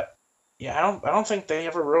 But yeah, I don't think they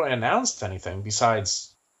ever really announced anything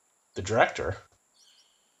besides the director.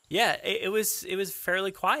 Yeah, it was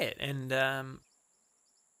fairly quiet, and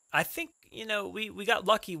I think we got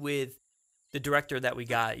lucky with the director that we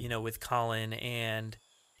got, with Colin, and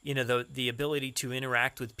the ability to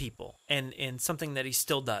interact with people, and something that he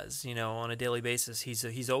still does, on a daily basis.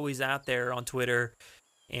 He's always out there on Twitter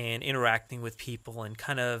and interacting with people and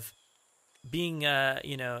kind of being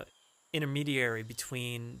intermediary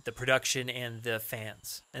between the production and the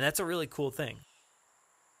fans, and that's a really cool thing.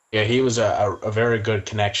 Yeah, he was a very good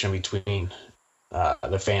connection between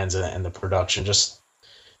the fans and the production. Just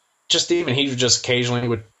even he just occasionally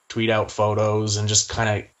would tweet out photos and just kind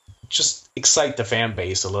of just excite the fan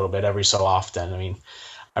base a little bit every so often. I mean,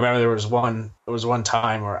 I remember there was one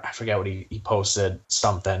time where I forget what he posted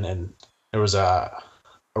something, and there was a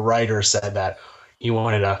writer said that he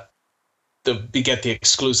wanted to get the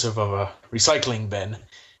exclusive of a recycling bin,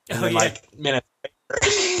 and then like minutes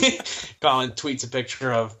later, Colin tweets a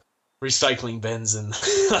picture of recycling bins and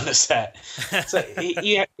on the set. So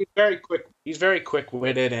he's very quick. He's very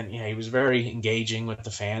quick-witted, and he was very engaging with the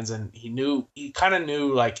fans, and he kind of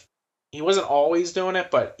knew, like, he wasn't always doing it,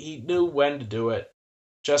 but he knew when to do it,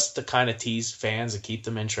 just to kind of tease fans and keep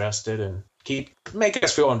them interested and make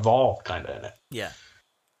us feel involved kind of in it. Yeah.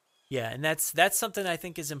 Yeah, and that's something I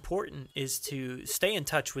think is important, is to stay in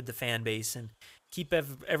touch with the fan base and keep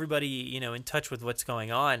everybody, in touch with what's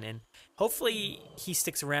going on. And hopefully he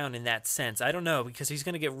sticks around in that sense. I don't know, because he's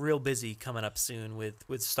going to get real busy coming up soon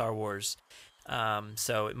with Star Wars.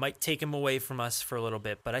 So it might take him away from us for a little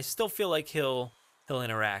bit, but I still feel like he'll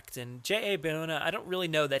interact. And J.A. Bayona, I don't really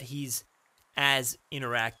know that he's as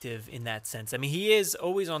interactive in that sense. I mean, he is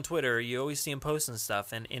always on Twitter. You always see him posting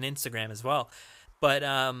stuff, and Instagram as well. But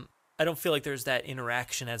I don't feel like there's that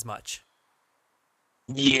interaction as much.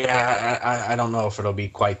 Yeah, I don't know if it'll be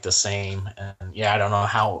quite the same. And yeah, I don't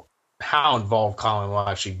know how involved Colin will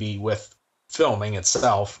actually be with filming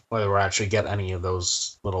itself, whether we'll actually get any of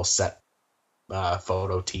those little set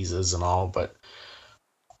photo teases and all. But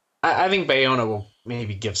I think Bayona will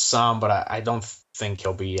maybe give some, but I don't think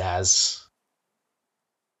he'll be as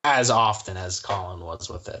often as Colin was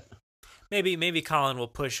with it. Maybe Colin will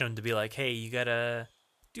push him to be like, hey, you gotta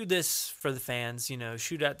do this for the fans,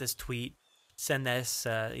 shoot out this tweet, send this,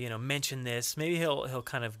 mention this. Maybe he'll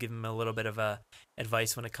kind of give him a little bit of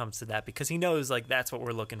advice when it comes to that, because he knows, like, that's what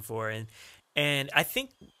we're looking for. And I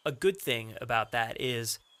think a good thing about that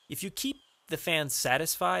is if you keep the fans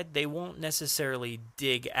satisfied, they won't necessarily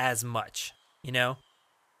dig as much,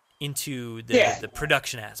 into the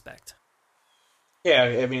production aspect. Yeah,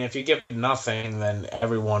 I mean, if you give nothing, then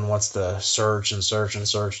everyone wants to search and search and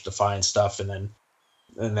search to find stuff, and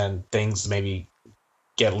then things maybe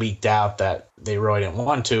get leaked out that they really didn't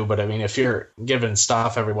want to. But I mean, if you're giving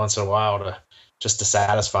stuff every once in a while to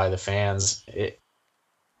satisfy the fans, it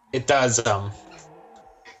does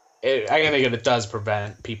I think it does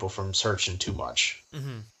prevent people from searching too much.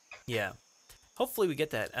 Mm-hmm. Yeah. Hopefully we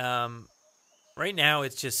get that. Right now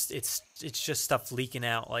it's just stuff leaking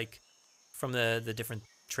out, like from the different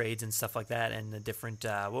trades and stuff like that, and the different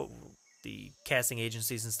the casting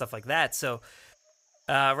agencies and stuff like that. So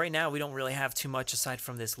right now we don't really have too much aside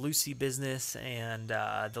from this Lucy business and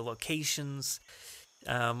the locations.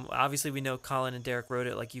 Obviously we know Colin and Derek wrote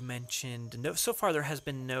it, like you mentioned. No, so far there has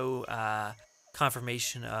been no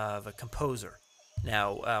confirmation of a composer.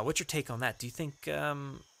 Now, what's your take on that? Do you think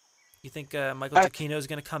Michael Giacchino is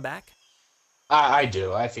going to come back? I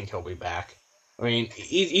do. I think he'll be back. I mean,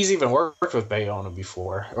 he's even worked with Bayona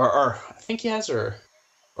before, or I think he has, or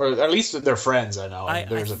at least they're friends. I know. What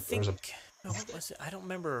was it? I don't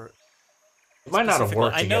remember. It might not have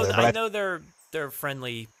worked together. I know they're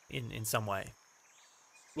friendly in some way.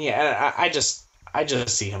 Yeah, I just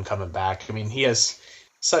see him coming back. I mean, he has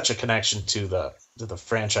such a connection to the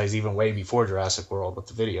franchise, even way before Jurassic World with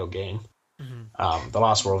the video game, the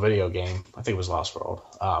Lost World video game. I think it was Lost World.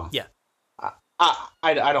 Yeah.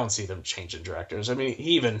 I don't see them changing directors. I mean,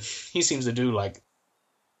 he seems to do like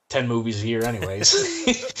 10 movies a year,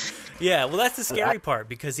 anyways. Yeah, well, that's the scary part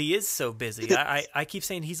because he is so busy. I keep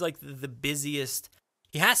saying he's like the busiest.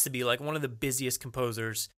 He has to be like one of the busiest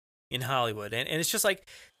composers in Hollywood, and it's just like,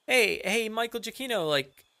 hey, Michael Giacchino,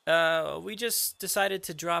 like, we just decided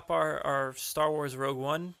to drop our Star Wars Rogue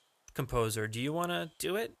One composer. Do you want to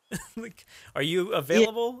do it? Like, are you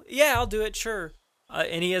available? Yeah, I'll do it. Sure.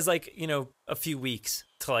 And he has like, a few weeks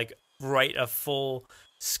to like write a full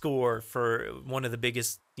score for one of the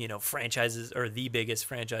biggest, franchises, or the biggest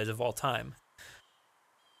franchise of all time.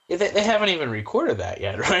 Yeah, they haven't even recorded that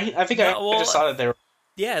yet, right? I think I just saw that they were.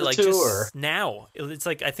 Yeah, like just now. It's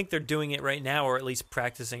like I think they're doing it right now, or at least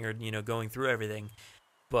practicing, or going through everything.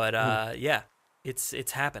 But yeah,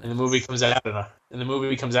 it's happening. And the movie comes out in a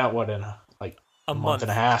month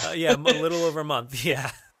and a half. Yeah, a little over a month.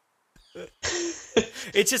 Yeah.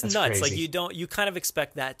 It's just nuts. Crazy. Like you kind of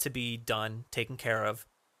expect that to be done, taken care of,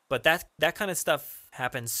 but that kind of stuff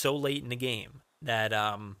happens so late in the game that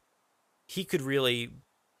he could really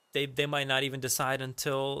they might not even decide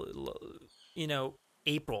until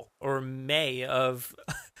April or May of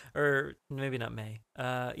or maybe not May.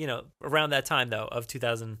 Around that time though of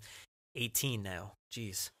 2018 now.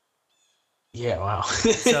 Jeez. Yeah, wow.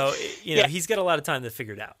 So he's got a lot of time to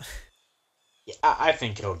figure it out. I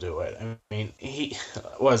think he'll do it. I mean, he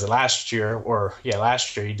was it last year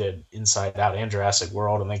he did Inside Out and Jurassic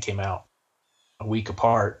World, and they came out a week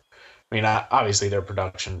apart. I mean, obviously their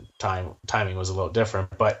production timing was a little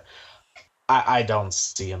different, but I don't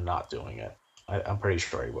see him not doing it. I'm pretty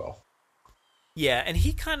sure he will. Yeah, and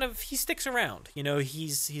he sticks around.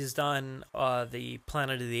 He's done the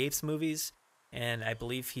Planet of the Apes movies, and I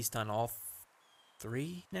believe he's done all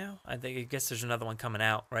 3 now. I guess there's another one coming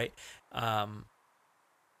out, right?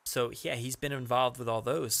 So yeah, he's been involved with all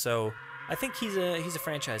those. So I think he's a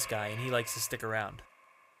franchise guy, and he likes to stick around.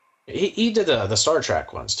 He did the Star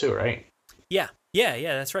Trek ones too, right? Yeah,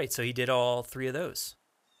 that's right. So he did all 3 of those.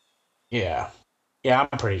 Yeah, I'm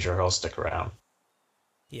pretty sure he'll stick around.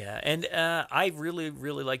 Yeah, and I really,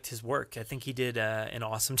 really liked his work. I think he did an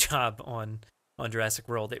awesome job on Jurassic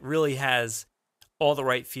World. It really has all the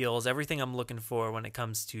right feels, everything I'm looking for when it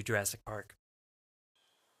comes to Jurassic Park.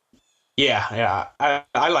 Yeah,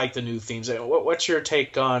 I like the new themes. What's your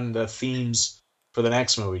take on the themes for the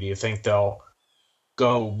next movie? Do you think they'll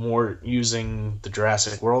go more using the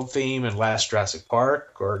Jurassic World theme and less Jurassic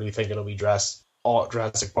Park, or do you think it'll be all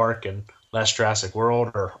Jurassic Park and less Jurassic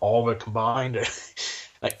World, or all of it combined?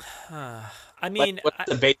 I mean, what's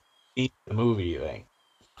the basic theme of the movie, you think?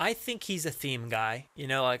 I think he's a theme guy.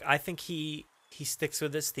 I think he sticks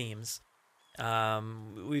with his themes.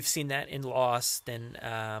 We've seen that in Lost and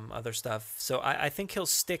other stuff. So I think he'll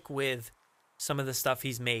stick with some of the stuff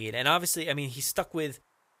he's made. And obviously, I mean, he stuck with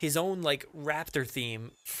his own like raptor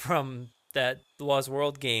theme from that Lost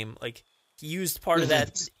World game. Like, he used part of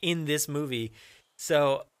that in this movie.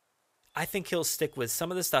 So I think he'll stick with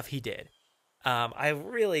some of the stuff he did. I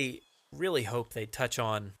really, really hope they touch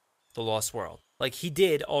on the Lost World. Like he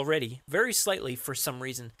did already, very slightly for some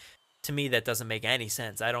reason. To me, that doesn't make any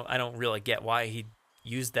sense. I don't really get why he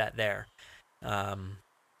used that there.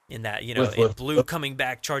 In that, in Blue coming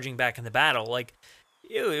back, charging back in the battle, like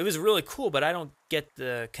it was really cool, but I don't get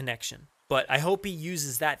the connection. But I hope he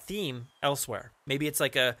uses that theme elsewhere. Maybe it's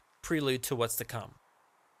like a prelude to what's to come.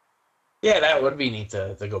 Yeah, that would be neat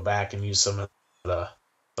to go back and use some of the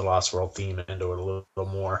Lost World theme into it a little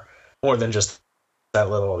more than just that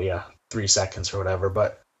little 3 seconds or whatever.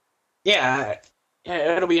 But yeah,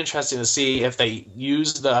 it'll be interesting to see if they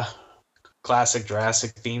use the classic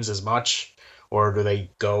Jurassic themes as much, or do they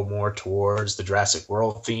go more towards the Jurassic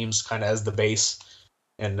World themes kind of as the base?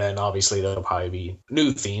 And then obviously there'll probably be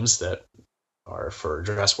new themes that are for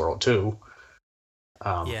Jurassic World too.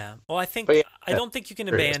 Yeah. Well, I don't think you can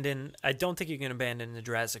abandon. I don't think you can abandon the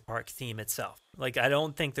Jurassic Park theme itself. Like, I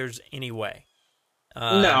don't think there's any way.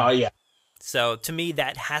 No, yeah. So to me,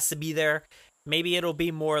 that has to be there. Maybe it'll be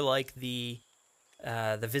more like the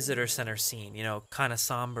visitor center scene. You know, kind of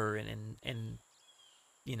somber and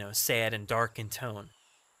you know, sad and dark in tone.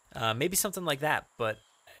 Maybe something like that. But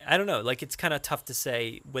I don't know. Like, it's kind of tough to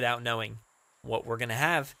say without knowing what we're gonna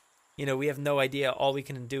have. You know, we have no idea. All we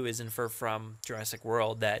can do is infer from Jurassic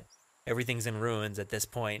World that everything's in ruins at this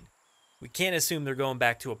point. We can't assume they're going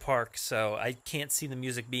back to a park, so I can't see the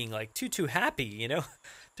music being like too happy, you know?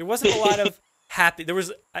 There wasn't a lot of happy.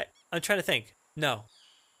 I'm trying to think. No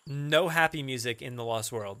happy music in The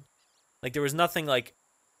Lost World. Like, there was nothing like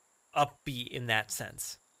upbeat in that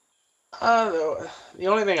sense. The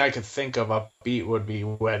only thing I could think of upbeat would be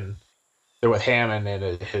when they're with Hammond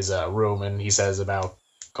in his room and he says about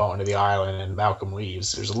going to the island and Malcolm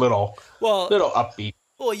leaves. There's a little upbeat.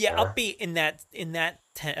 Well, yeah, there. Upbeat in that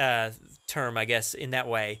term, I guess, in that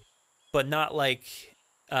way, but not like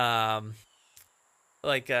what's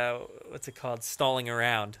it called, stalling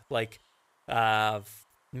around, like Mr.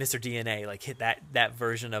 DNA, like hit that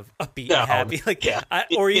version of upbeat and happy, like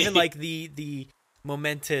or even like the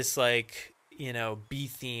momentous, like, you know, B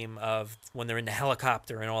theme of when they're in the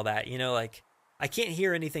helicopter and all that, you know, like I can't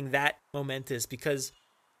hear anything that momentous because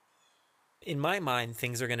in my mind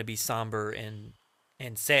things are going to be somber and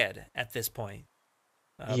sad at this point.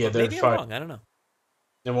 But maybe I'm wrong. I don't know.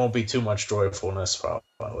 There won't be too much joyfulness,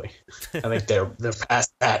 probably. I think they're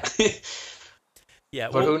past that. Yeah,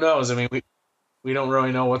 but who knows? I mean, we don't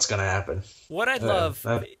really know what's going to happen. What I'd love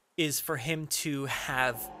is for him to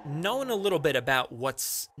have known a little bit about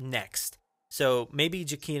what's next. So maybe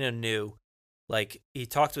Giacchino knew. Like, he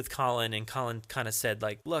talked with Colin, and Colin kind of said,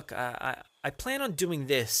 like, look, I plan on doing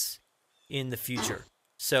this in the future.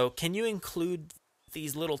 So can you include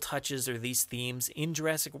these little touches or these themes in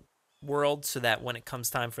Jurassic World so that when it comes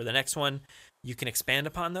time for the next one, you can expand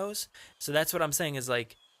upon those? So that's what I'm saying is,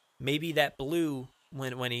 like, maybe that blue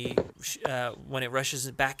when it rushes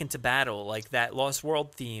back into battle, like that Lost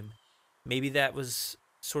World theme, maybe that was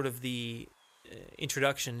sort of the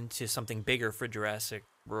introduction to something bigger for Jurassic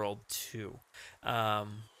World 2. I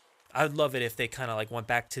would love it if they kind of like went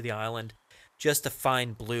back to the island just to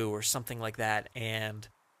find Blue or something like that, and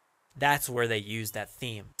that's where they use that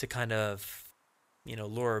theme to kind of, you know,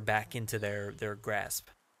 lure her back into their grasp.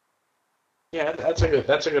 Yeah, that's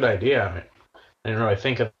a good idea. I mean, I didn't really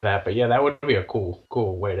think of that, but yeah, that would be a cool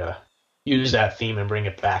way to use that theme and bring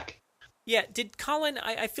it back. Yeah, did Colin,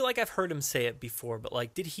 I feel like I've heard him say it before, but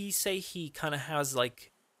like, did he say he kind of has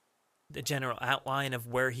like the general outline of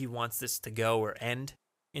where he wants this to go or end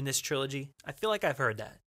in this trilogy? I feel like I've heard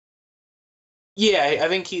that. Yeah, I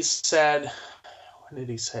think he said, when did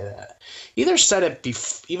he say that? He either said it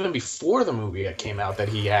even before the movie came out that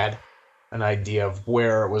he had an idea of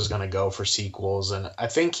where it was going to go for sequels, and I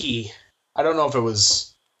think I don't know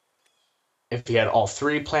if he had all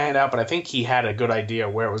three planned out, but I think he had a good idea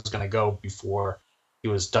where it was going to go before he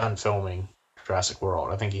was done filming Jurassic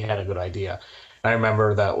World. I think he had a good idea. And I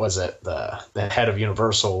remember the head of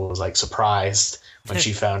Universal was like surprised when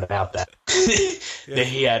she found out that that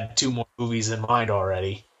he had 2 more movies in mind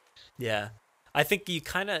already. Yeah. I think you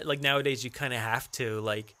kind of, like, nowadays you kind of have to,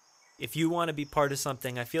 like, if you want to be part of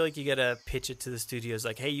something, I feel like you got to pitch it to the studios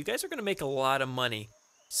like, hey, you guys are going to make a lot of money.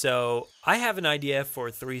 So I have an idea for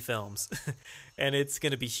 3 films, and it's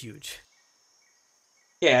going to be huge.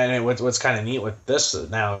 Yeah, and what's kind of neat with this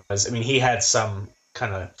now is, I mean, he had some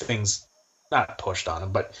kind of things not pushed on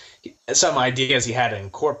him, but some ideas he had to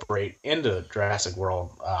incorporate into Jurassic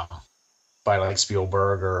World by like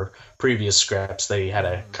Spielberg or previous scripts that he had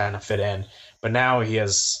to kind of fit in. But now he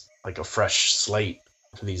has like a fresh slate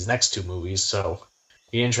for these next 2 movies, so it'll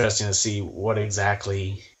be interesting to see what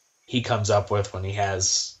exactly he comes up with when he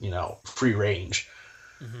has, you know, free range.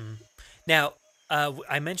 Mm-hmm. Now,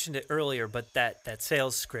 I mentioned it earlier, but that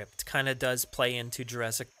sales script kind of does play into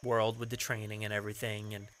Jurassic World with the training and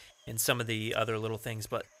everything, and some of the other little things.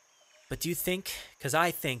 But do you think? Because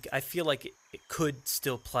I feel like it could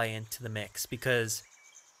still play into the mix, because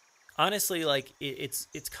honestly, like it's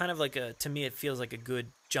kind of like to me it feels like a good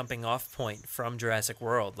jumping off point from Jurassic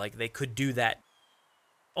World. Like they could do that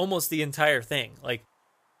almost the entire thing, like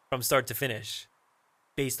from start to finish,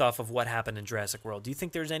 based off of what happened in Jurassic World. Do you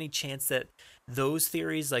think there's any chance that those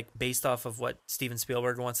theories, like based off of what Steven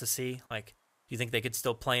Spielberg wants to see, like, do you think they could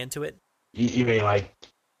still play into it? You mean like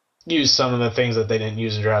use some of the things that they didn't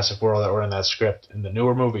use in Jurassic World that were in that script in the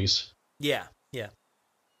newer movies. Yeah, yeah.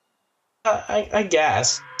 I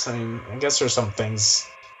guess. I mean, I guess there's some things.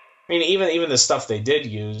 I mean, even the stuff they did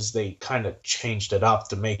use, they kind of changed it up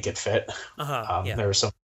to make it fit. Yeah. There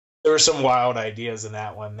were some wild ideas in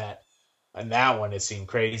that one it seemed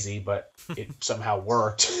crazy, but it somehow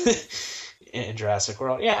worked in Jurassic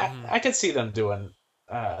World. Yeah, I could see them doing.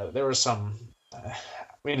 There were some. I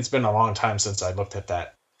mean, it's been a long time since I looked at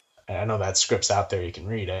that. I know that script's out there; you can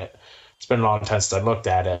read it. It's been a long time since I looked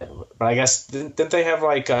at it, but I guess didn't they have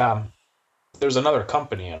like there's another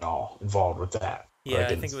company at all involved with that? Yeah,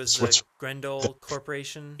 like I think it was the Grendel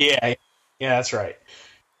Corporation. Yeah, that's right.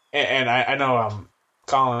 And I know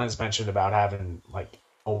Colin has mentioned about having like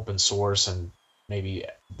open source, and maybe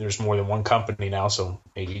there's more than one company now, so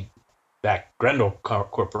maybe that Grendel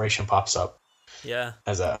Corporation pops up. Yeah,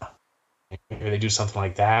 as maybe they do something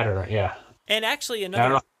like that, or yeah. And actually,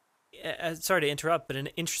 another. Sorry to interrupt, but an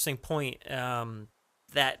interesting point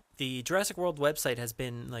that the Jurassic World website has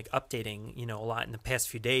been like updating, a lot in the past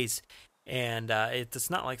few days, and it's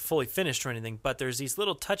not like fully finished or anything, but there's these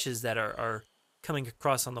little touches that are coming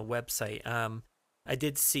across on the website. I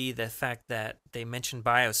did see the fact that they mentioned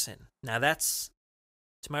biosyn. Now that's,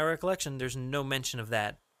 to my recollection, there's no mention of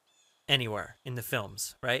that anywhere in the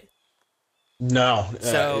films, right? No,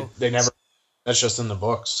 so they never. That's just in the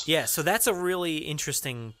books. Yeah, so that's a really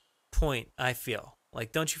interesting point. I feel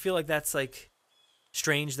like, don't you feel like that's like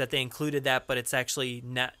strange that they included that, but it's actually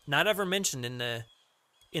not ever mentioned in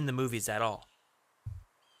the movies at all?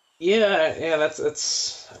 Yeah,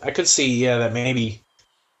 that's. I could see, that maybe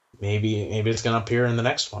it's gonna appear in the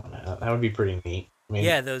next one. That would be pretty neat. I mean,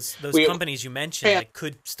 yeah, those companies you mentioned that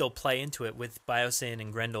could still play into it with biosyn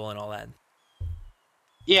and Grendel and all that.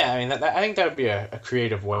 Yeah, I mean, I think that would be a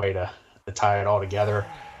creative way to tie it all together.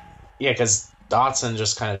 Yeah, because Dotson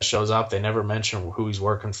just kind of shows up. They never mention who he's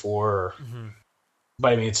working for.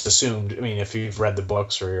 But I mean, it's assumed. I mean, if you've read the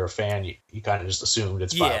books or you're a fan, you kind of just assumed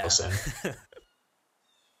it's biosyn.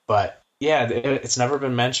 But yeah, it's never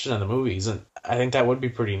been mentioned in the movies, and I think that would be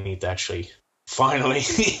pretty neat to actually finally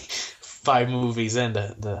 5 movies in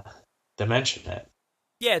to mention it.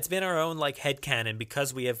 Yeah, it's been our own like headcanon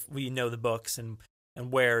because we know the books and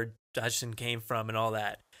where Dodgson came from and all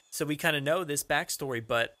that. So we kind of know this backstory,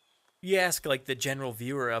 but you ask like the general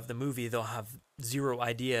viewer of the movie, they'll have zero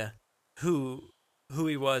idea who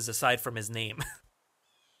he was aside from his name.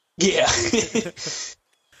 Yeah.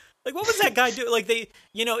 Like, what was that guy doing? Like, they,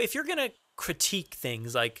 if you're gonna critique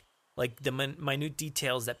things like the minute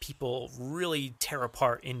details that people really tear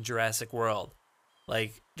apart in Jurassic World,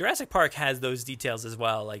 like Jurassic Park has those details as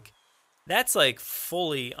well. Like, that's like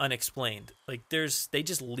fully unexplained. Like, they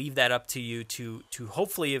just leave that up to you to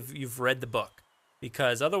hopefully if you've read the book,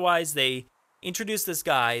 because otherwise they introduce this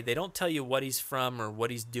guy, they don't tell you what he's from or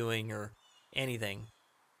what he's doing or anything,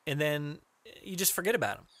 and then you just forget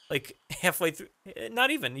about him. Like halfway through,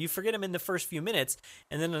 not even, you forget him in the first few minutes,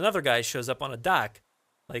 and then another guy shows up on a dock.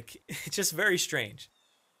 Like, it's just very strange.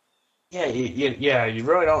 Yeah, you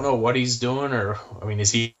really don't know what he's doing, or I mean,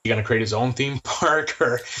 is he going to create his own theme park,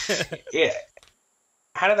 or yeah?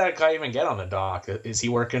 How did that guy even get on the dock? Is he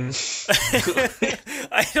working?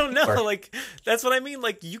 I don't know. Like, that's what I mean.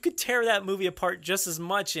 Like, you could tear that movie apart just as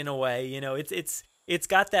much in a way. It's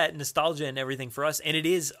got that nostalgia and everything for us, and it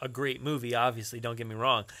is a great movie. Obviously, don't get me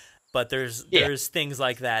wrong, but there's things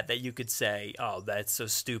like that you could say, oh, that's so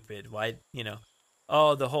stupid. Why,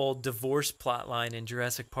 oh, the whole divorce plot line in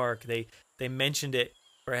Jurassic Park. They mentioned it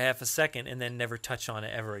for half a second and then never touch on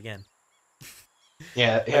it ever again.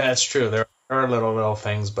 Yeah, that's true. There are little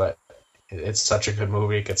things, but it's such a good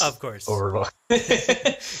movie. It gets, of course, overlooked.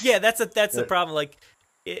 Yeah, that's the problem. Like,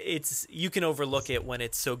 it's you can overlook it when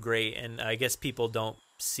it's so great, and I guess people don't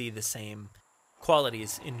see the same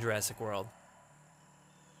qualities in Jurassic World.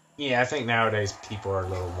 Yeah, I think nowadays people are a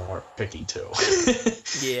little more picky too.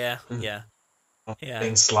 Yeah.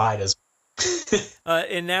 Things slide as.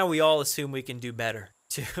 And now we all assume we can do better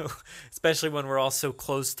too, especially when we're all so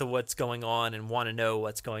close to what's going on and want to know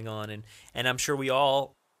what's going on, and I'm sure we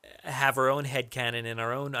all have our own headcanon and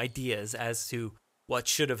our own ideas as to what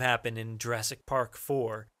should have happened in Jurassic Park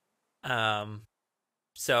 4.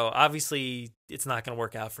 So obviously it's not going to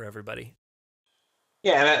work out for everybody.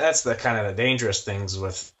 Yeah, and that's the kind of the dangerous things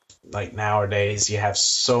with, like, nowadays you have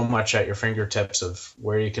so much at your fingertips of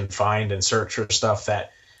where you can find and search for stuff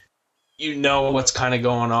that what's kind of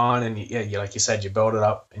going on, and you like you said, you build it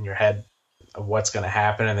up in your head of what's going to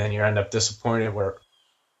happen, and then you end up disappointed where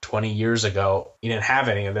 20 years ago you didn't have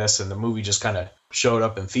any of this, and the movie just kind of showed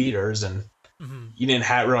up in theaters, and you didn't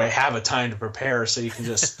really have a time to prepare, so you can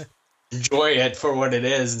just enjoy it for what it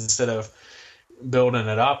is instead of building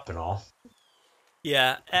it up and all.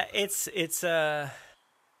 Yeah, it's a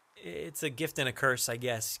gift and a curse, I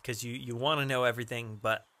guess, because you want to know everything,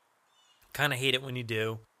 but kind of hate it when you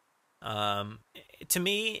do. To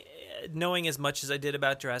me, knowing as much as I did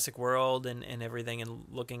about Jurassic World and everything, and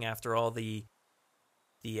looking after all the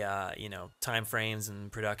time frames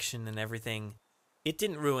and production and everything, it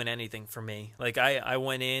didn't ruin anything for me. Like I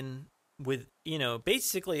went in with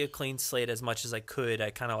basically a clean slate as much as I could.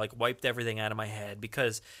 I kind of like wiped everything out of my head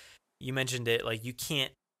because you mentioned it, like you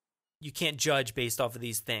can't judge based off of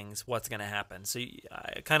these things what's going to happen. So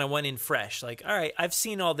I kind of went in fresh, like, all right, I've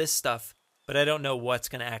seen all this stuff, but I don't know what's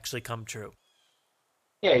going to actually come true.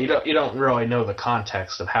 Yeah, you don't really know the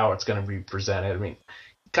context of how it's going to be presented. I mean,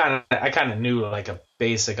 I kind of knew like a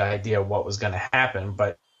basic idea of what was going to happen,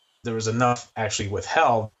 but there was enough actually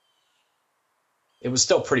withheld. It was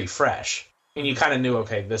still pretty fresh, and you kind of knew,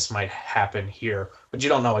 okay, this might happen here, but you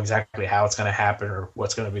don't know exactly how it's going to happen or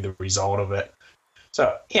what's going to be the result of it.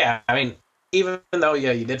 So yeah, I mean, even though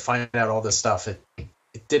you did find out all this stuff, it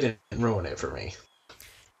didn't ruin it for me.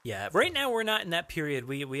 Yeah, right now we're not in that period.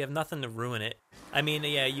 We have nothing to ruin it. I mean,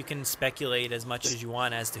 yeah, you can speculate as much as you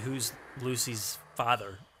want as to who's Lucy's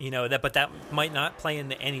father, but that might not play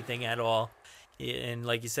into anything at all. And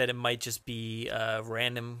like you said, it might just be a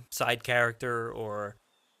random side character or,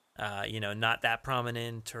 not that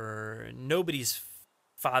prominent, or nobody's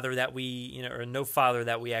father that we, or no father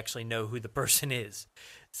that we actually know who the person is.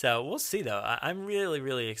 So we'll see, though. I'm really,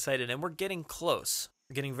 really excited, and we're getting close.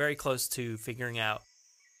 We're getting very close to figuring out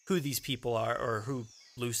who these people are or who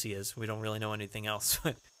Lucy is. We don't really know anything else.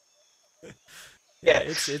 Yeah,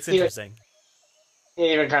 it's interesting.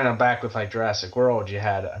 Even kind of back with like Jurassic World,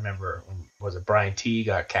 I remember, was it Brian T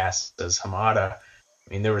got cast as Hamada? I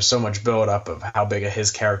mean, there was so much build up of how big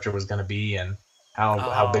his character was going to be and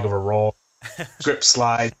how big of a role. Script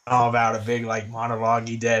slide, all about a big like monologue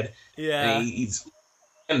he did. Yeah, he's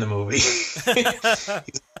in the movie.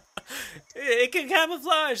 It can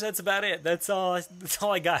camouflage. That's about it. That's all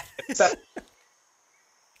I got.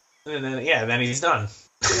 And then he's done.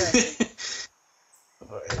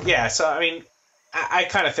 Yeah. So I mean, I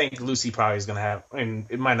kind of think Lucy probably is going to have. I mean,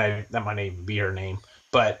 that might not even be her name,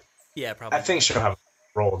 but yeah, probably. I think she'll have a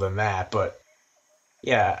role than that. But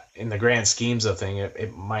yeah, in the grand schemes of things,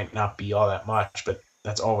 it might not be all that much. But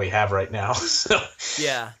that's all we have right now. So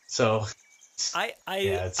yeah. So I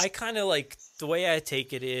kind of like the way I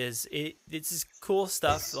take it is it's just cool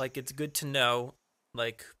stuff. Like it's good to know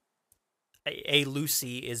like a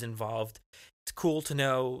Lucy is involved. It's cool to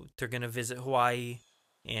know they're gonna visit Hawaii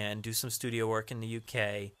and do some studio work in the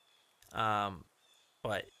UK.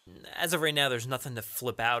 But as of right now, there's nothing to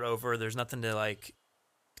flip out over. There's nothing to like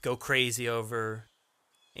go crazy over,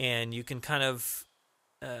 and you can kind of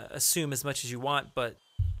assume as much as you want, but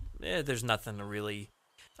there's nothing to really.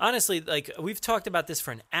 Honestly, like we've talked about this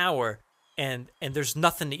for an hour, and there's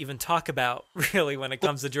nothing to even talk about really when it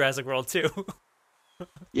comes to Jurassic World 2.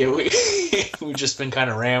 Yeah, we've just been kind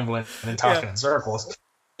of rambling and talking in circles.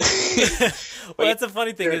 Well, that's the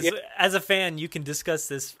funny thing is, as a fan, you can discuss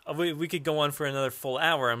this. We could go on for another full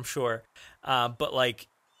hour, I'm sure. But like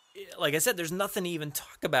I said, there's nothing to even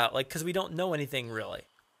talk about, like because we don't know anything really.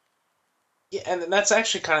 Yeah, and that's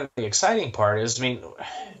actually kind of the exciting part. Is I mean,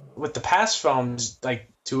 with the past films, like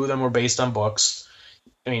 2 of them were based on books.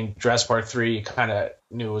 I mean, Jurassic Park 3, you kind of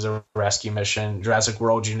knew it was a rescue mission. Jurassic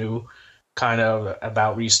World, you knew kind of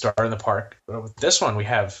about restarting the park. But with this one, we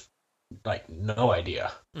have like no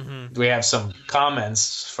idea. Mm-hmm. We have some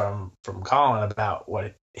comments from Colin about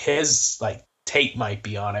what his like take might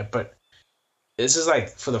be on it, but this is like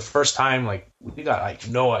for the first time, like we got like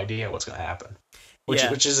no idea what's going to happen,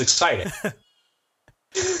 which is exciting.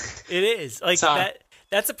 It is like that.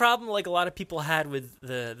 That's a problem like a lot of people had with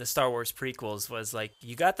the Star Wars prequels was like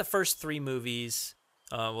you got the first 3 movies,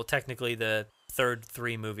 well technically the third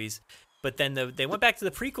 3 movies, but then they went back to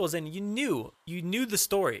the prequels and you knew the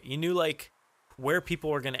story. You knew like where people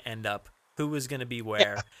were going to end up, who was going to be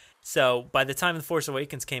where. Yeah. So by the time The Force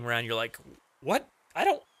Awakens came around, you're like, what?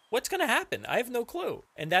 What's going to happen? I have no clue.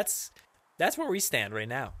 And that's where we stand right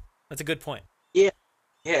now. That's a good point. Yeah.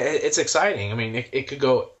 Yeah, it's exciting. I mean, it could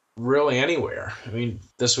go really anywhere. I mean,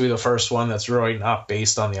 this will be the first one that's really not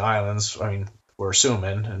based on the islands. I mean, we're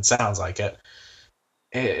assuming, and it sounds like it.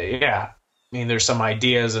 Yeah. I mean, there's some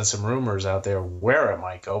ideas and some rumors out there where it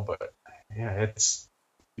might go, but yeah,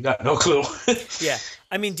 you got no clue. Yeah.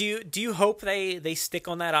 I mean, do you hope they stick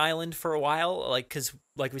on that island for a while? Like, because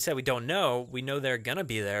like we said, we don't know. We know they're going to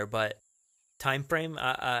be there, but time frame,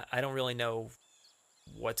 I don't really know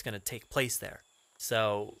what's going to take place there.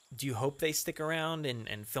 So, do you hope they stick around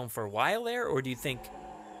and film for a while there, or do you think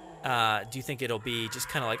it'll be just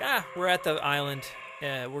kind of like, we're at the island,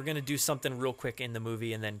 we're gonna do something real quick in the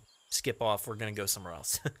movie and then skip off, we're gonna go somewhere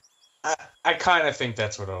else? I kind of think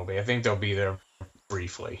that's what it'll be. I think they'll be there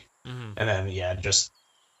briefly, Mm-hmm. and then just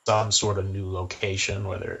some sort of new location,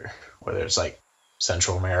 whether it's like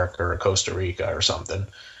Central America or Costa Rica or something,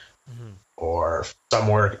 Mm-hmm. or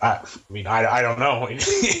somewhere. I don't know.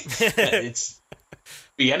 It's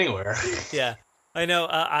be anywhere. Yeah, I know.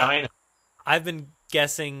 I've been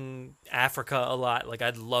guessing Africa a lot. Like,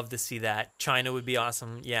 I'd love to see that. China would be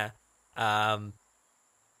awesome. Yeah. I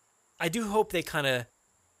do hope they kind of,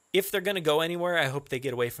 if they're gonna go anywhere, I hope they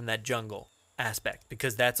get away from that jungle aspect,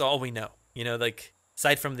 because that's all we know. Like,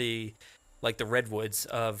 aside from the redwoods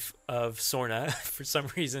of Sorna for some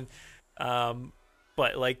reason,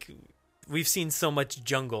 but like, we've seen so much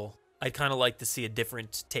jungle. I'd kind of like to see a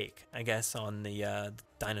different take, I guess, on the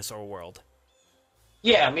dinosaur world.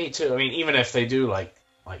 Yeah, me too. I mean, even if they do like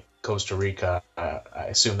Costa Rica, I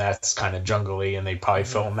assume that's kind of jungly, and they probably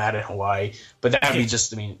film that in Hawaii. But that'd be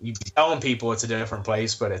just, you'd be telling people it's a different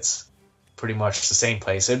place, but it's pretty much the same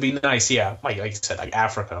place. It'd be nice, yeah. Like you said, like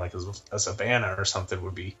Africa, like a savannah or something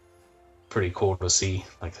would be pretty cool to see,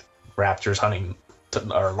 like raptors hunting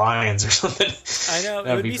or lions or something. I know,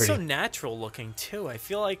 it would be so natural looking too. I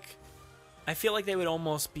feel like they would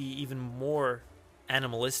almost be even more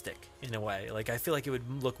animalistic in a way. Like, I feel like it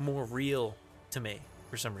would look more real to me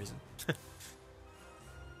for some reason.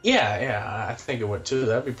 Yeah, I think it would too.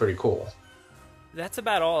 That'd be pretty cool. That's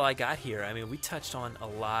about all I got here. I mean, we touched on a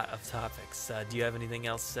lot of topics. Do you have anything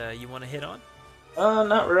else you want to hit on?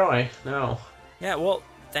 Not really, no. Yeah, well,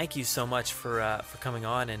 thank you so much for coming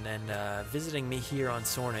on and visiting me here on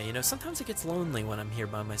Sorna. Sometimes it gets lonely when I'm here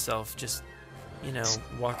by myself, just,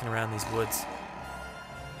 walking around these woods.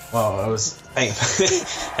 Well, it was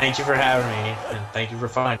thank you for having me, and thank you for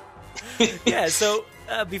finding. Yeah, so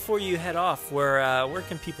before you head off, where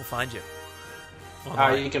can people find you?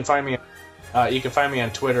 You can find me on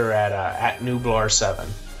Twitter at Nublar7.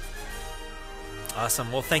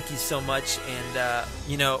 Awesome. Well, thank you so much, and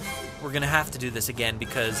we're gonna have to do this again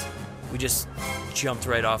because we just jumped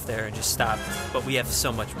right off there and just stopped. But we have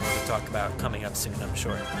so much more to talk about coming up soon, I'm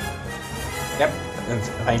sure. Yep, and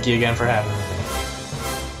thank you again for having me.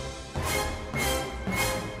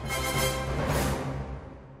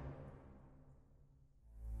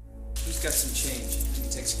 Got some change. He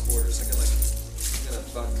takes quarters. I got a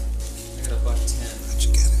buck 10. How'd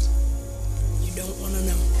you get it? You don't want to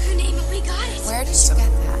know. Her name, we got it. Where did you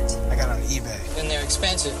get that? I got it on eBay. When they're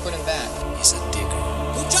expensive, put them back. He's a digger.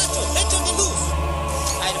 Muchacho, vete on the loose!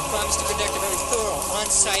 Item promised to conduct a very thorough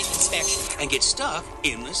on-site inspection. And get stuff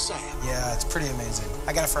in the sack. Yeah, it's pretty amazing.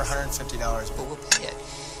 I got it for $150. But we'll pay it.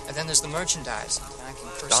 And then there's the merchandise. I can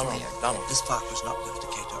personally... Donald, this park was not built to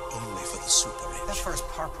cater only for the super rich. That first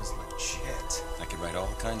park was legit. I could write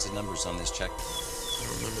all kinds of numbers on this check. I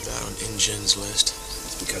remember that on InGen's list.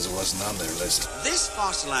 It's because it wasn't on their list. This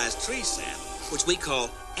fossilized tree sap, which we call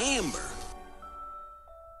amber.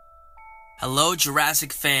 Hello,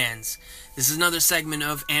 Jurassic fans. This is another segment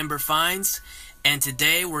of Amber Finds, and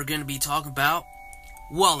today we're going to be talking about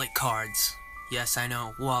wallet cards. Yes, I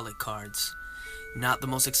know, wallet cards. Not the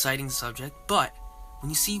most exciting subject, but when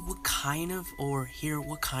you see what kind of, or hear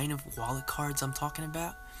what kind of wallet cards I'm talking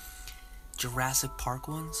about, Jurassic Park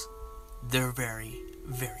ones, they're very,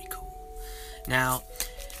 very cool. Now,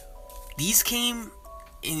 these came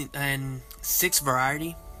in 6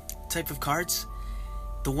 variety type of cards.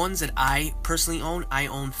 The ones that I personally own, I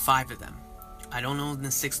own 5 of them. I don't own the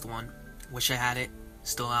 6th one. Wish I had it.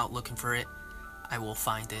 Still out looking for it. I will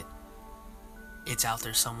find it. It's out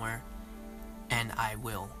there somewhere. And I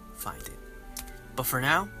will find it. But for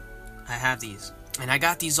now, I have these. And I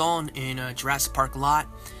got these all in a Jurassic Park lot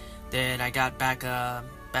that I got back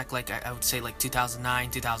like, I would say like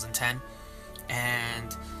 2009, 2010.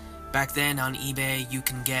 And back then on eBay, you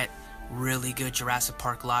can get really good Jurassic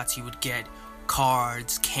Park lots. You would get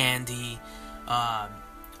cards, candy,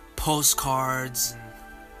 postcards,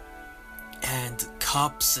 and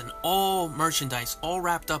cups, and all merchandise, all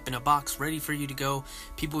wrapped up in a box, ready for you to go.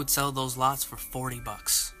 People would sell those lots for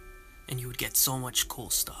 $40, and you would get so much cool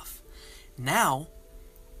stuff. Now,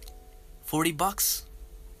 $40,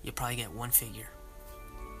 you probably get one figure.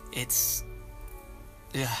 It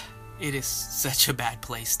is such a bad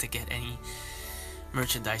place to get any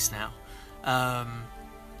merchandise now.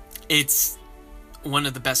 It's one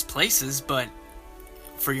of the best places, but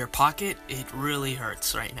for your pocket, it really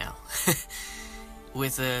hurts right now.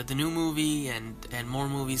 With the new movie and more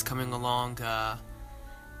movies coming along,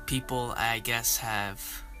 people, I guess,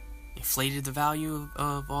 have inflated the value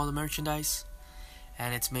of all the merchandise,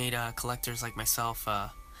 and it's made collectors like myself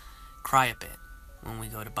cry a bit when we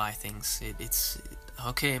go to buy things. It's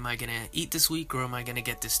okay, am I gonna eat this week or am I gonna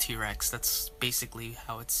get this T-Rex? That's basically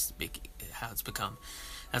how it's become.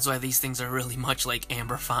 That's why these things are really much like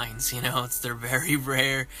amber finds, you know. They're very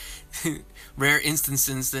rare rare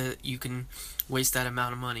instances that you can waste that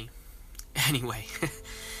amount of money. Anyway,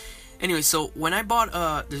 so when I bought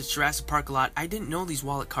the Jurassic Park lot, I didn't know these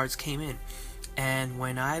wallet cards came in, and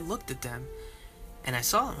when I looked at them and I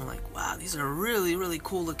saw them, I'm like, wow, these are really, really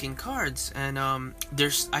cool looking cards. And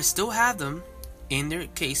I still have them in their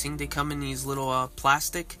casing. They come in these little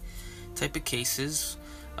plastic type of cases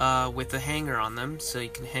with a hanger on them, so you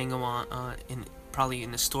can hang them on probably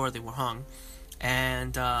in the store they were hung.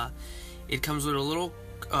 And it comes with a little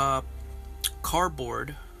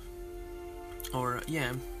cardboard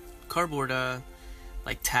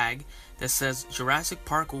like tag that says Jurassic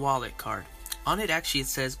Park wallet card. On it, actually, it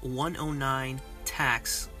says 109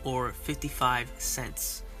 tax or 55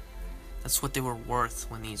 cents. That's what they were worth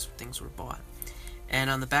when these things were bought. And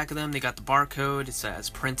on the back of them, they got the barcode. It says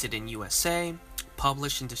printed in USA,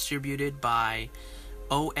 published and distributed by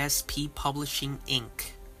OSP Publishing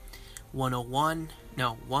Inc. 1001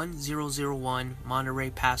 Monterey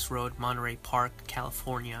Pass Road, Monterey Park,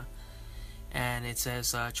 California. And it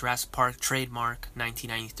says Jurassic Park trademark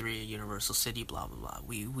 1993 Universal City, blah blah blah.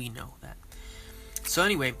 We know that. So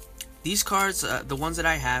anyway, these cards, the ones that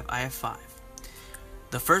I have 5.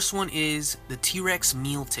 The first one is the T-Rex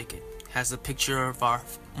meal ticket. Has a picture of our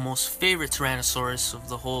most favorite Tyrannosaurus of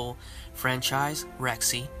the whole franchise,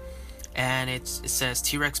 Rexy. And it says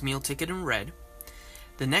T-Rex meal ticket in red.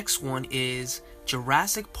 The next one is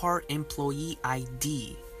Jurassic Park employee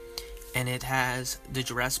ID. And it has the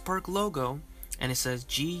Jurassic Park logo. And it says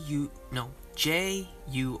J-U-R.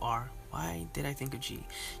 Why did I think of G?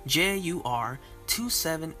 J-U-R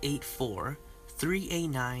 2784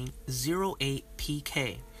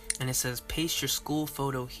 3A908PK. And it says paste your school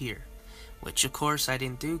photo here. Which of course I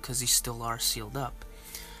didn't do because these still are sealed up.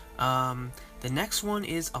 The next one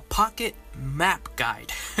is a pocket map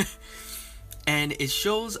guide. And it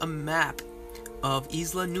shows a map of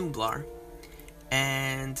Isla Nublar.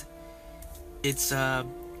 And it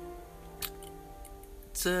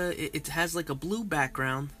has like a blue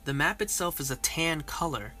background. The map itself is a tan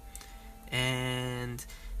color. And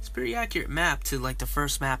it's a pretty accurate map to like the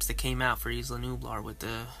first maps that came out for Isla Nublar with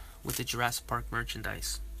the Jurassic Park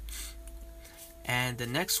merchandise. And the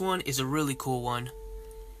next one is a really cool one.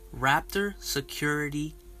 Raptor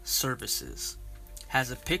Security Services. Has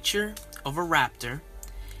a picture of a raptor,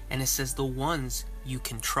 and it says the ones you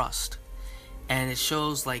can trust. And it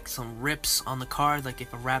shows like some rips on the card, like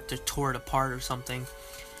if a raptor tore it apart or something.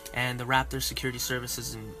 And the Raptor Security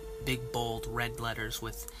Services in big bold red letters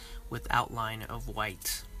with outline of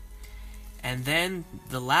white. And then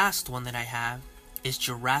the last one that I have is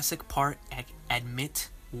Jurassic Park Admit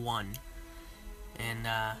 1. And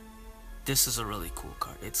this is a really cool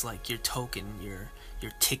card. It's like your token, your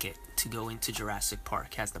ticket to go into Jurassic Park.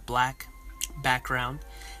 It has the black background,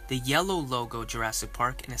 the yellow logo Jurassic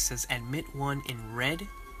Park, and it says Admit 1 in red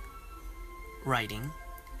writing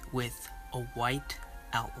with a white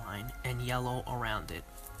outline and yellow around it.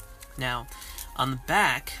 Now, on the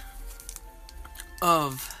back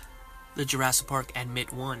of the Jurassic Park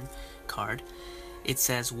Admit 1 card, it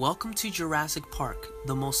says, welcome to Jurassic Park,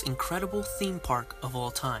 the most incredible theme park of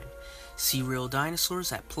all time. See real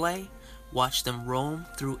dinosaurs at play, watch them roam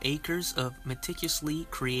through acres of meticulously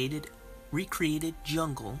recreated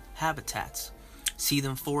jungle habitats. See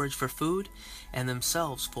them forage for food and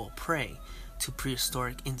themselves fall prey to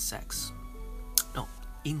prehistoric instincts.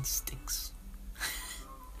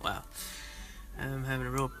 Wow. I'm having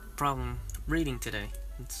a real problem reading today.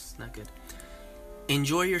 It's not good.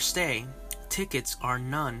 Enjoy your stay. Tickets are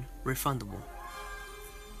non-refundable.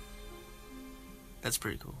 That's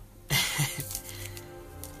pretty cool.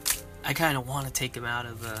 I kind of want to take them out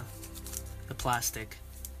of the plastic,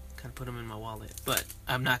 kind of put them in my wallet, but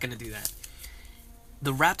I'm not going to do that.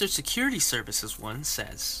 The Raptor Security Services one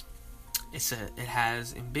says, it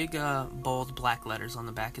has in big bold black letters on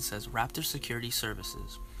the back, it says Raptor Security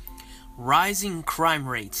Services. Rising crime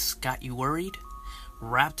rates got you worried?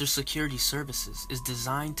 Raptor Security Services is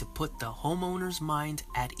designed to put the homeowner's mind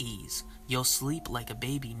at ease. You'll sleep like a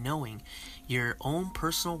baby knowing your own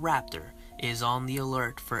personal raptor is on the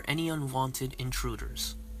alert for any unwanted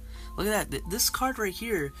intruders. Look at that. This card right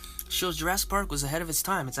here shows Jurassic Park was ahead of its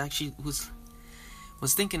time. It's actually was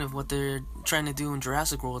thinking of what they're trying to do in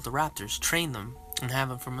Jurassic World with the raptors. Train them and have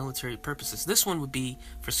them for military purposes. This one would be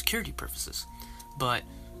for security purposes. But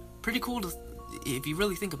pretty cool to if you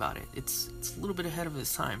really think about it, it's a little bit ahead of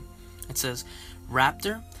its time. It says,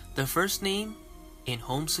 Raptor, the first name in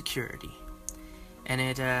home security. And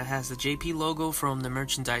it has the JP logo from the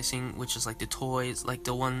merchandising, which is like the toys, like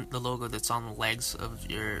the logo that's on the legs of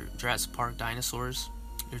your Jurassic Park dinosaurs,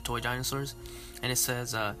 your toy dinosaurs. And it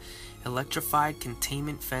says, electrified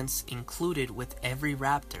containment fence included with every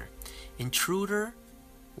Raptor. Intruder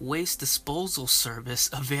waste disposal service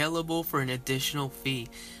available for an additional fee.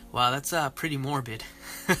 Wow, that's pretty morbid.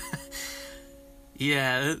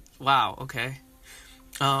 Yeah, wow, okay.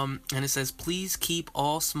 And it says, please keep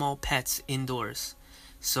all small pets indoors.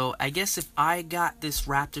 So I guess if I got this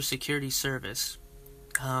Raptor security service,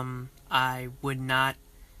 I would not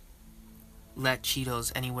let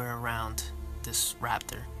Cheetos anywhere around this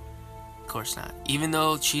Raptor. Of course not. Even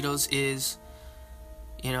though Cheetos is,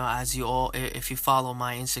 you know, as you all, if you follow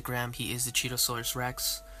my Instagram, he is the Cheetosaurus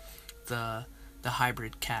Rex, the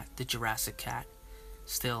hybrid cat, the Jurassic cat.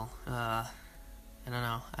 Still, I don't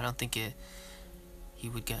know. I don't think he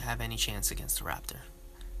would have any chance against the Raptor,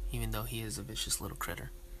 even though he is a vicious little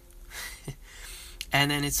critter.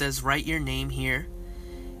 And then it says, write your name here,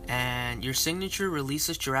 and your signature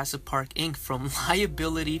releases Jurassic Park Inc. from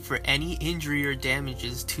liability for any injury or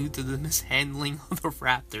damages due to the mishandling of the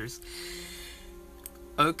Raptors.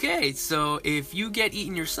 Okay, so if you get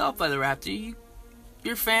eaten yourself by the Raptor,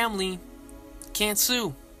 your family can't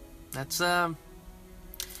sue. That's a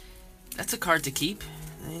card to keep.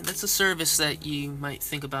 That's a service that you might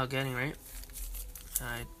think about getting, right?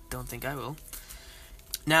 I don't think I will.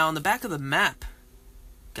 Now, on the back of the map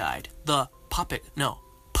guide, the pocket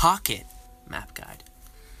map guide,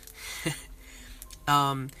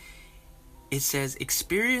 it says,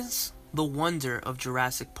 experience the wonder of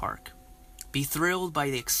Jurassic Park. Be thrilled by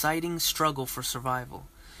the exciting struggle for survival.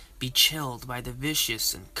 Be chilled by the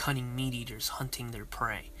vicious and cunning meat-eaters hunting their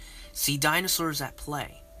prey. See dinosaurs at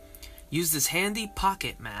play. Use this handy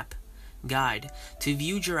pocket map guide to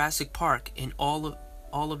view Jurassic Park in all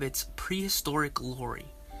of its prehistoric glory.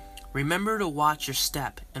 Remember to watch your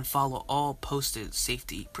step and follow all posted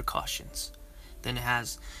safety precautions. Then it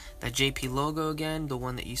has that JP logo again, the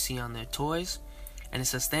one that you see on their toys. And it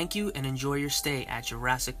says, thank you and enjoy your stay at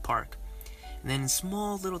Jurassic Park. And then in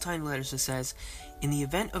small little tiny letters it says, in the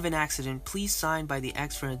event of an accident, please sign by the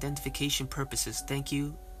X for identification purposes. Thank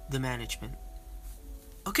you, the management.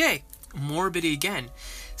 Okay, morbid again.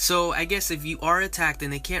 So I guess if you are attacked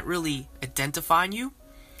and they can't really identify you,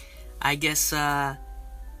 I guess they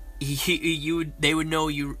would know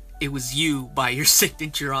it was you by your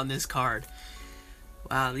signature on this card.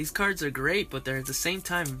 Wow, these cards are great, but they're at the same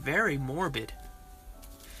time very morbid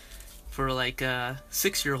for like a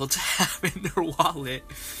 6-year-old to have in their wallet.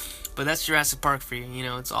 But that's Jurassic Park for you. You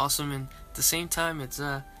know, it's awesome, and at the same time, it's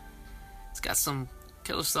got some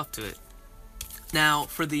killer stuff to it. Now,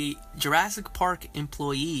 for the Jurassic Park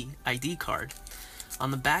employee ID card,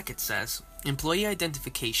 on the back it says, employee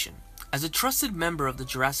identification. As a trusted member of the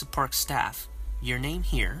Jurassic Park staff, your name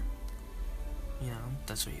here, you know,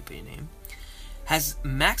 that's where you put your name, has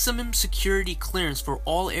maximum security clearance for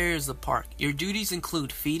all areas of the park. Your duties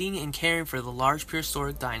include feeding and caring for the large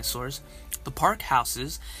prehistoric dinosaurs, the park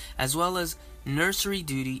houses, as well as nursery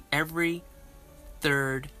duty every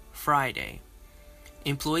third Friday.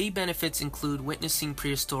 Employee benefits include witnessing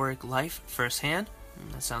prehistoric life firsthand,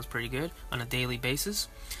 that sounds pretty good, on a daily basis,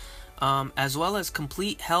 as well as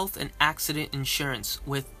complete health and accident insurance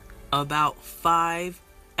with about 5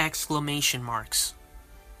 exclamation marks.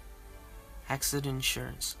 Accident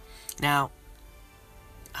insurance. Now,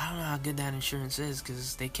 I don't know how good that insurance is,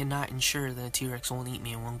 because they cannot ensure that a T-Rex won't eat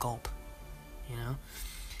me in one gulp. You know?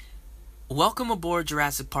 Welcome aboard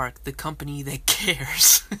Jurassic Park, the company that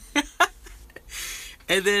cares.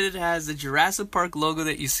 And then it has the Jurassic Park logo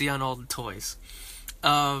that you see on all the toys.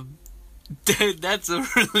 That's a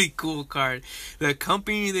really cool card. The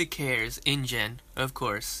company that cares. InGen, of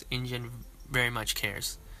course. InGen very much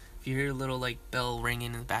cares. If you hear a little like bell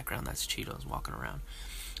ringing in the background, that's Cheetos walking around.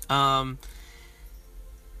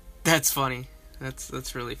 That's funny.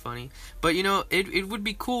 That's really funny. But you know, it would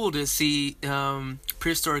be cool to see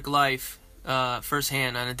prehistoric life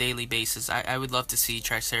firsthand on a daily basis. I would love to see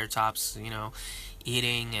Triceratops, you know,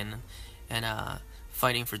 eating and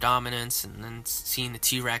fighting for dominance, and then seeing the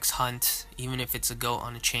T-Rex hunt, even if it's a goat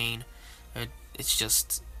on a chain. It's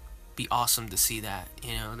just be awesome to see that.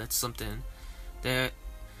 You know, that's something that,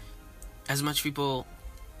 as much people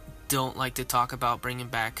don't like to talk about bringing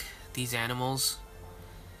back these animals,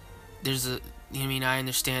 I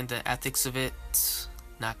understand the ethics of it, it's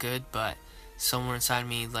not good, but somewhere inside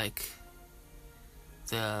me, like,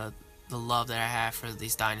 the love that I have for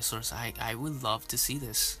these dinosaurs, I would love to see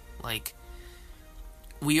this. Like,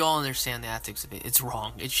 we all understand the ethics of it. It's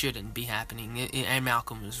wrong. It shouldn't be happening. And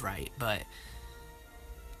Malcolm was right. But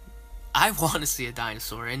I want to see a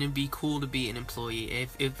dinosaur, and it'd be cool to be an employee.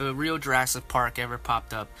 If a real Jurassic Park ever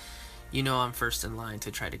popped up, you know I'm first in line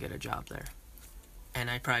to try to get a job there. And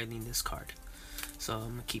I probably need this card. So I'm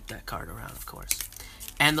going to keep that card around, of course.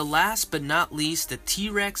 And the last but not least, the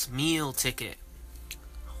T-Rex meal ticket.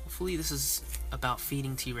 Hopefully this is about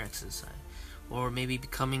feeding T-Rexes. Or maybe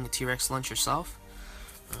becoming a T-Rex lunch yourself.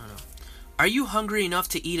 I don't know. Are you hungry enough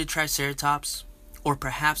to eat a Triceratops? Or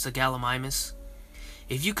perhaps a Gallimimus?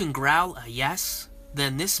 If you can growl a yes,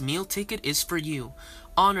 then this meal ticket is for you.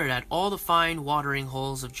 Honored at all the fine watering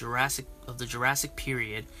holes of the Jurassic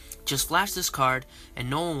period, just flash this card and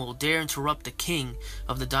no one will dare interrupt the king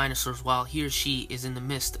of the dinosaurs while he or she is in the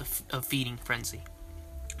midst of feeding frenzy.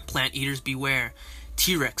 Plant eaters beware,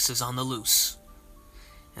 T-Rex is on the loose.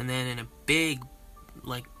 And then in a big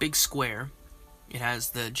square, it has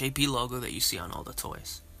the JP logo that you see on all the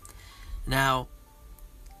toys. Now,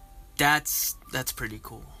 that's pretty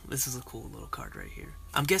cool. This is a cool little card right here.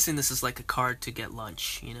 I'm guessing this is like a card to get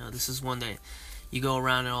lunch. You know, this is one that you go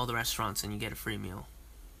around in all the restaurants and you get a free meal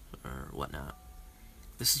or whatnot.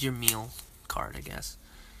 This is your meal card, I guess.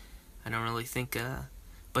 I don't really think,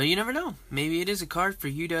 but you never know. Maybe it is a card for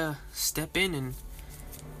you to step in and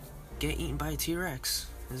get eaten by a T-Rex.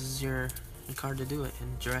 This is your card to do it.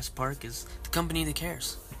 And Jurassic Park is the company that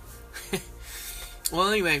cares. Well,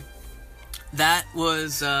 anyway, that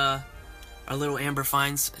was our little Amber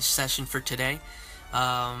Finds session for today.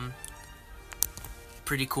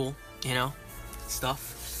 Pretty cool, you know,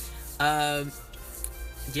 stuff.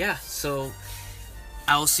 Yeah, so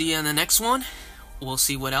I will see you in the next one. We'll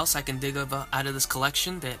see what else I can dig up out of this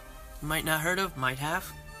collection that you might not heard of, might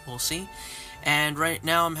have. We'll see. And right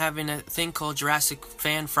now I'm having a thing called Jurassic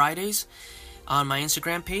Fan Fridays on my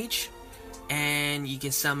Instagram page. And you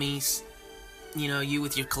can send me, you know, you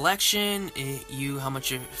with your collection, how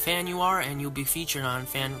much a fan you are, and you'll be featured on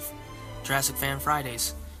Jurassic Fan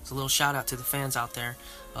Fridays. It's a little shout out to the fans out there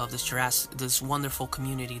of this wonderful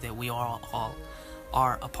community that we all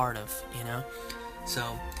are a part of, you know. So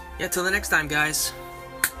yeah, till the next time, guys.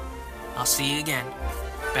 I'll see you again.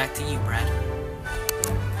 Back to you, Brad.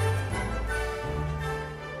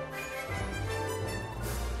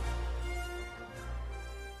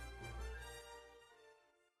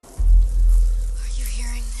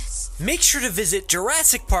 Make sure to visit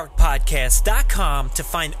JurassicParkPodcast.com to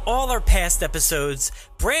find all our past episodes,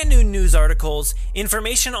 brand new news articles,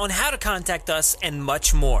 information on how to contact us, and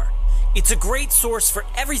much more. It's a great source for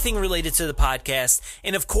everything related to the podcast,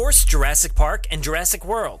 and of course, Jurassic Park and Jurassic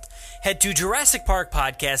World. Head to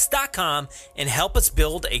JurassicParkPodcast.com and help us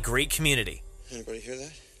build a great community. Anybody hear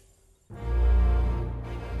that?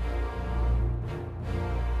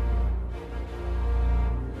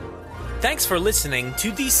 Thanks for listening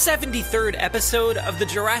to the 73rd episode of the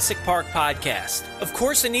Jurassic Park podcast. Of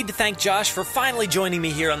course, I need to thank Josh for finally joining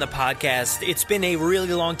me here on the podcast. It's been a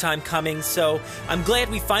really long time coming, so I'm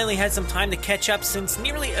glad we finally had some time to catch up since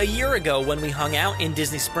nearly a year ago when we hung out in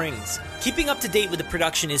Disney Springs. Keeping up to date with the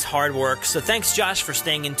production is hard work, so thanks Josh for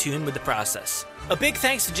staying in tune with the process. A big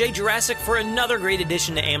thanks to Jay Jurassic for another great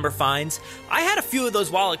addition to Amber Finds. I had a few of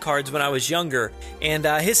those wallet cards when I was younger, and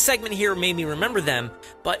his segment here made me remember them,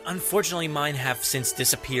 but unfortunately mine have since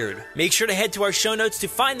disappeared. Make sure to head to our show notes to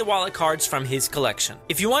find the wallet cards from his collection.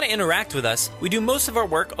 If you want to interact with us, we do most of our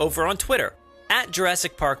work over on Twitter, at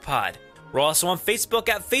Jurassic Park Pod. We're also on Facebook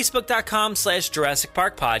at facebook.com/Jurassic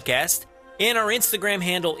Park Podcast, and our Instagram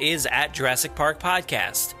handle is at Jurassic Park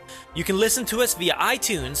Podcast. You can listen to us via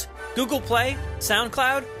iTunes, Google Play,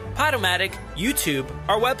 SoundCloud, Podomatic, YouTube,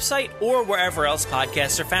 our website, or wherever else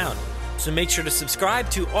podcasts are found. So make sure to subscribe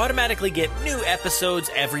to automatically get new episodes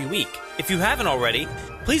every week. If you haven't already,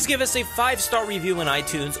 please give us a 5-star review on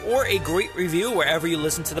iTunes or a great review wherever you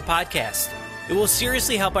listen to the podcast. It will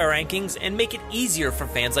seriously help our rankings and make it easier for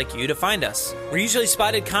fans like you to find us. We're usually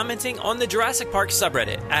spotted commenting on the Jurassic Park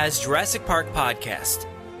subreddit as Jurassic Park Podcast.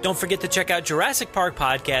 Don't forget to check out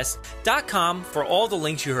JurassicParkPodcast.com for all the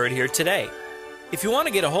links you heard here today. If you want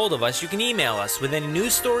to get a hold of us, you can email us with any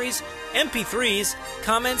news stories, MP3s,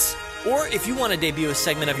 comments, or if you want to debut a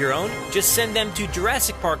segment of your own, just send them to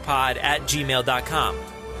JurassicParkPod@gmail.com.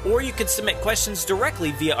 Or you can submit questions directly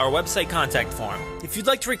via our website contact form. If you'd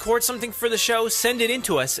like to record something for the show, send it in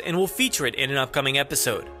to us and we'll feature it in an upcoming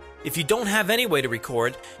episode. If you don't have any way to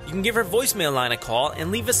record, you can give our voicemail line a call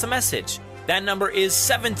and leave us a message. That number is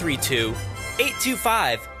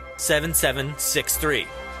 732-825-7763.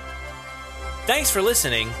 Thanks for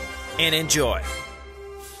listening, and enjoy.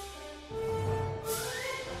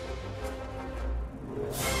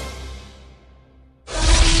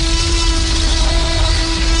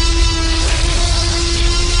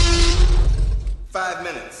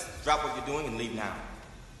 doing and leave now.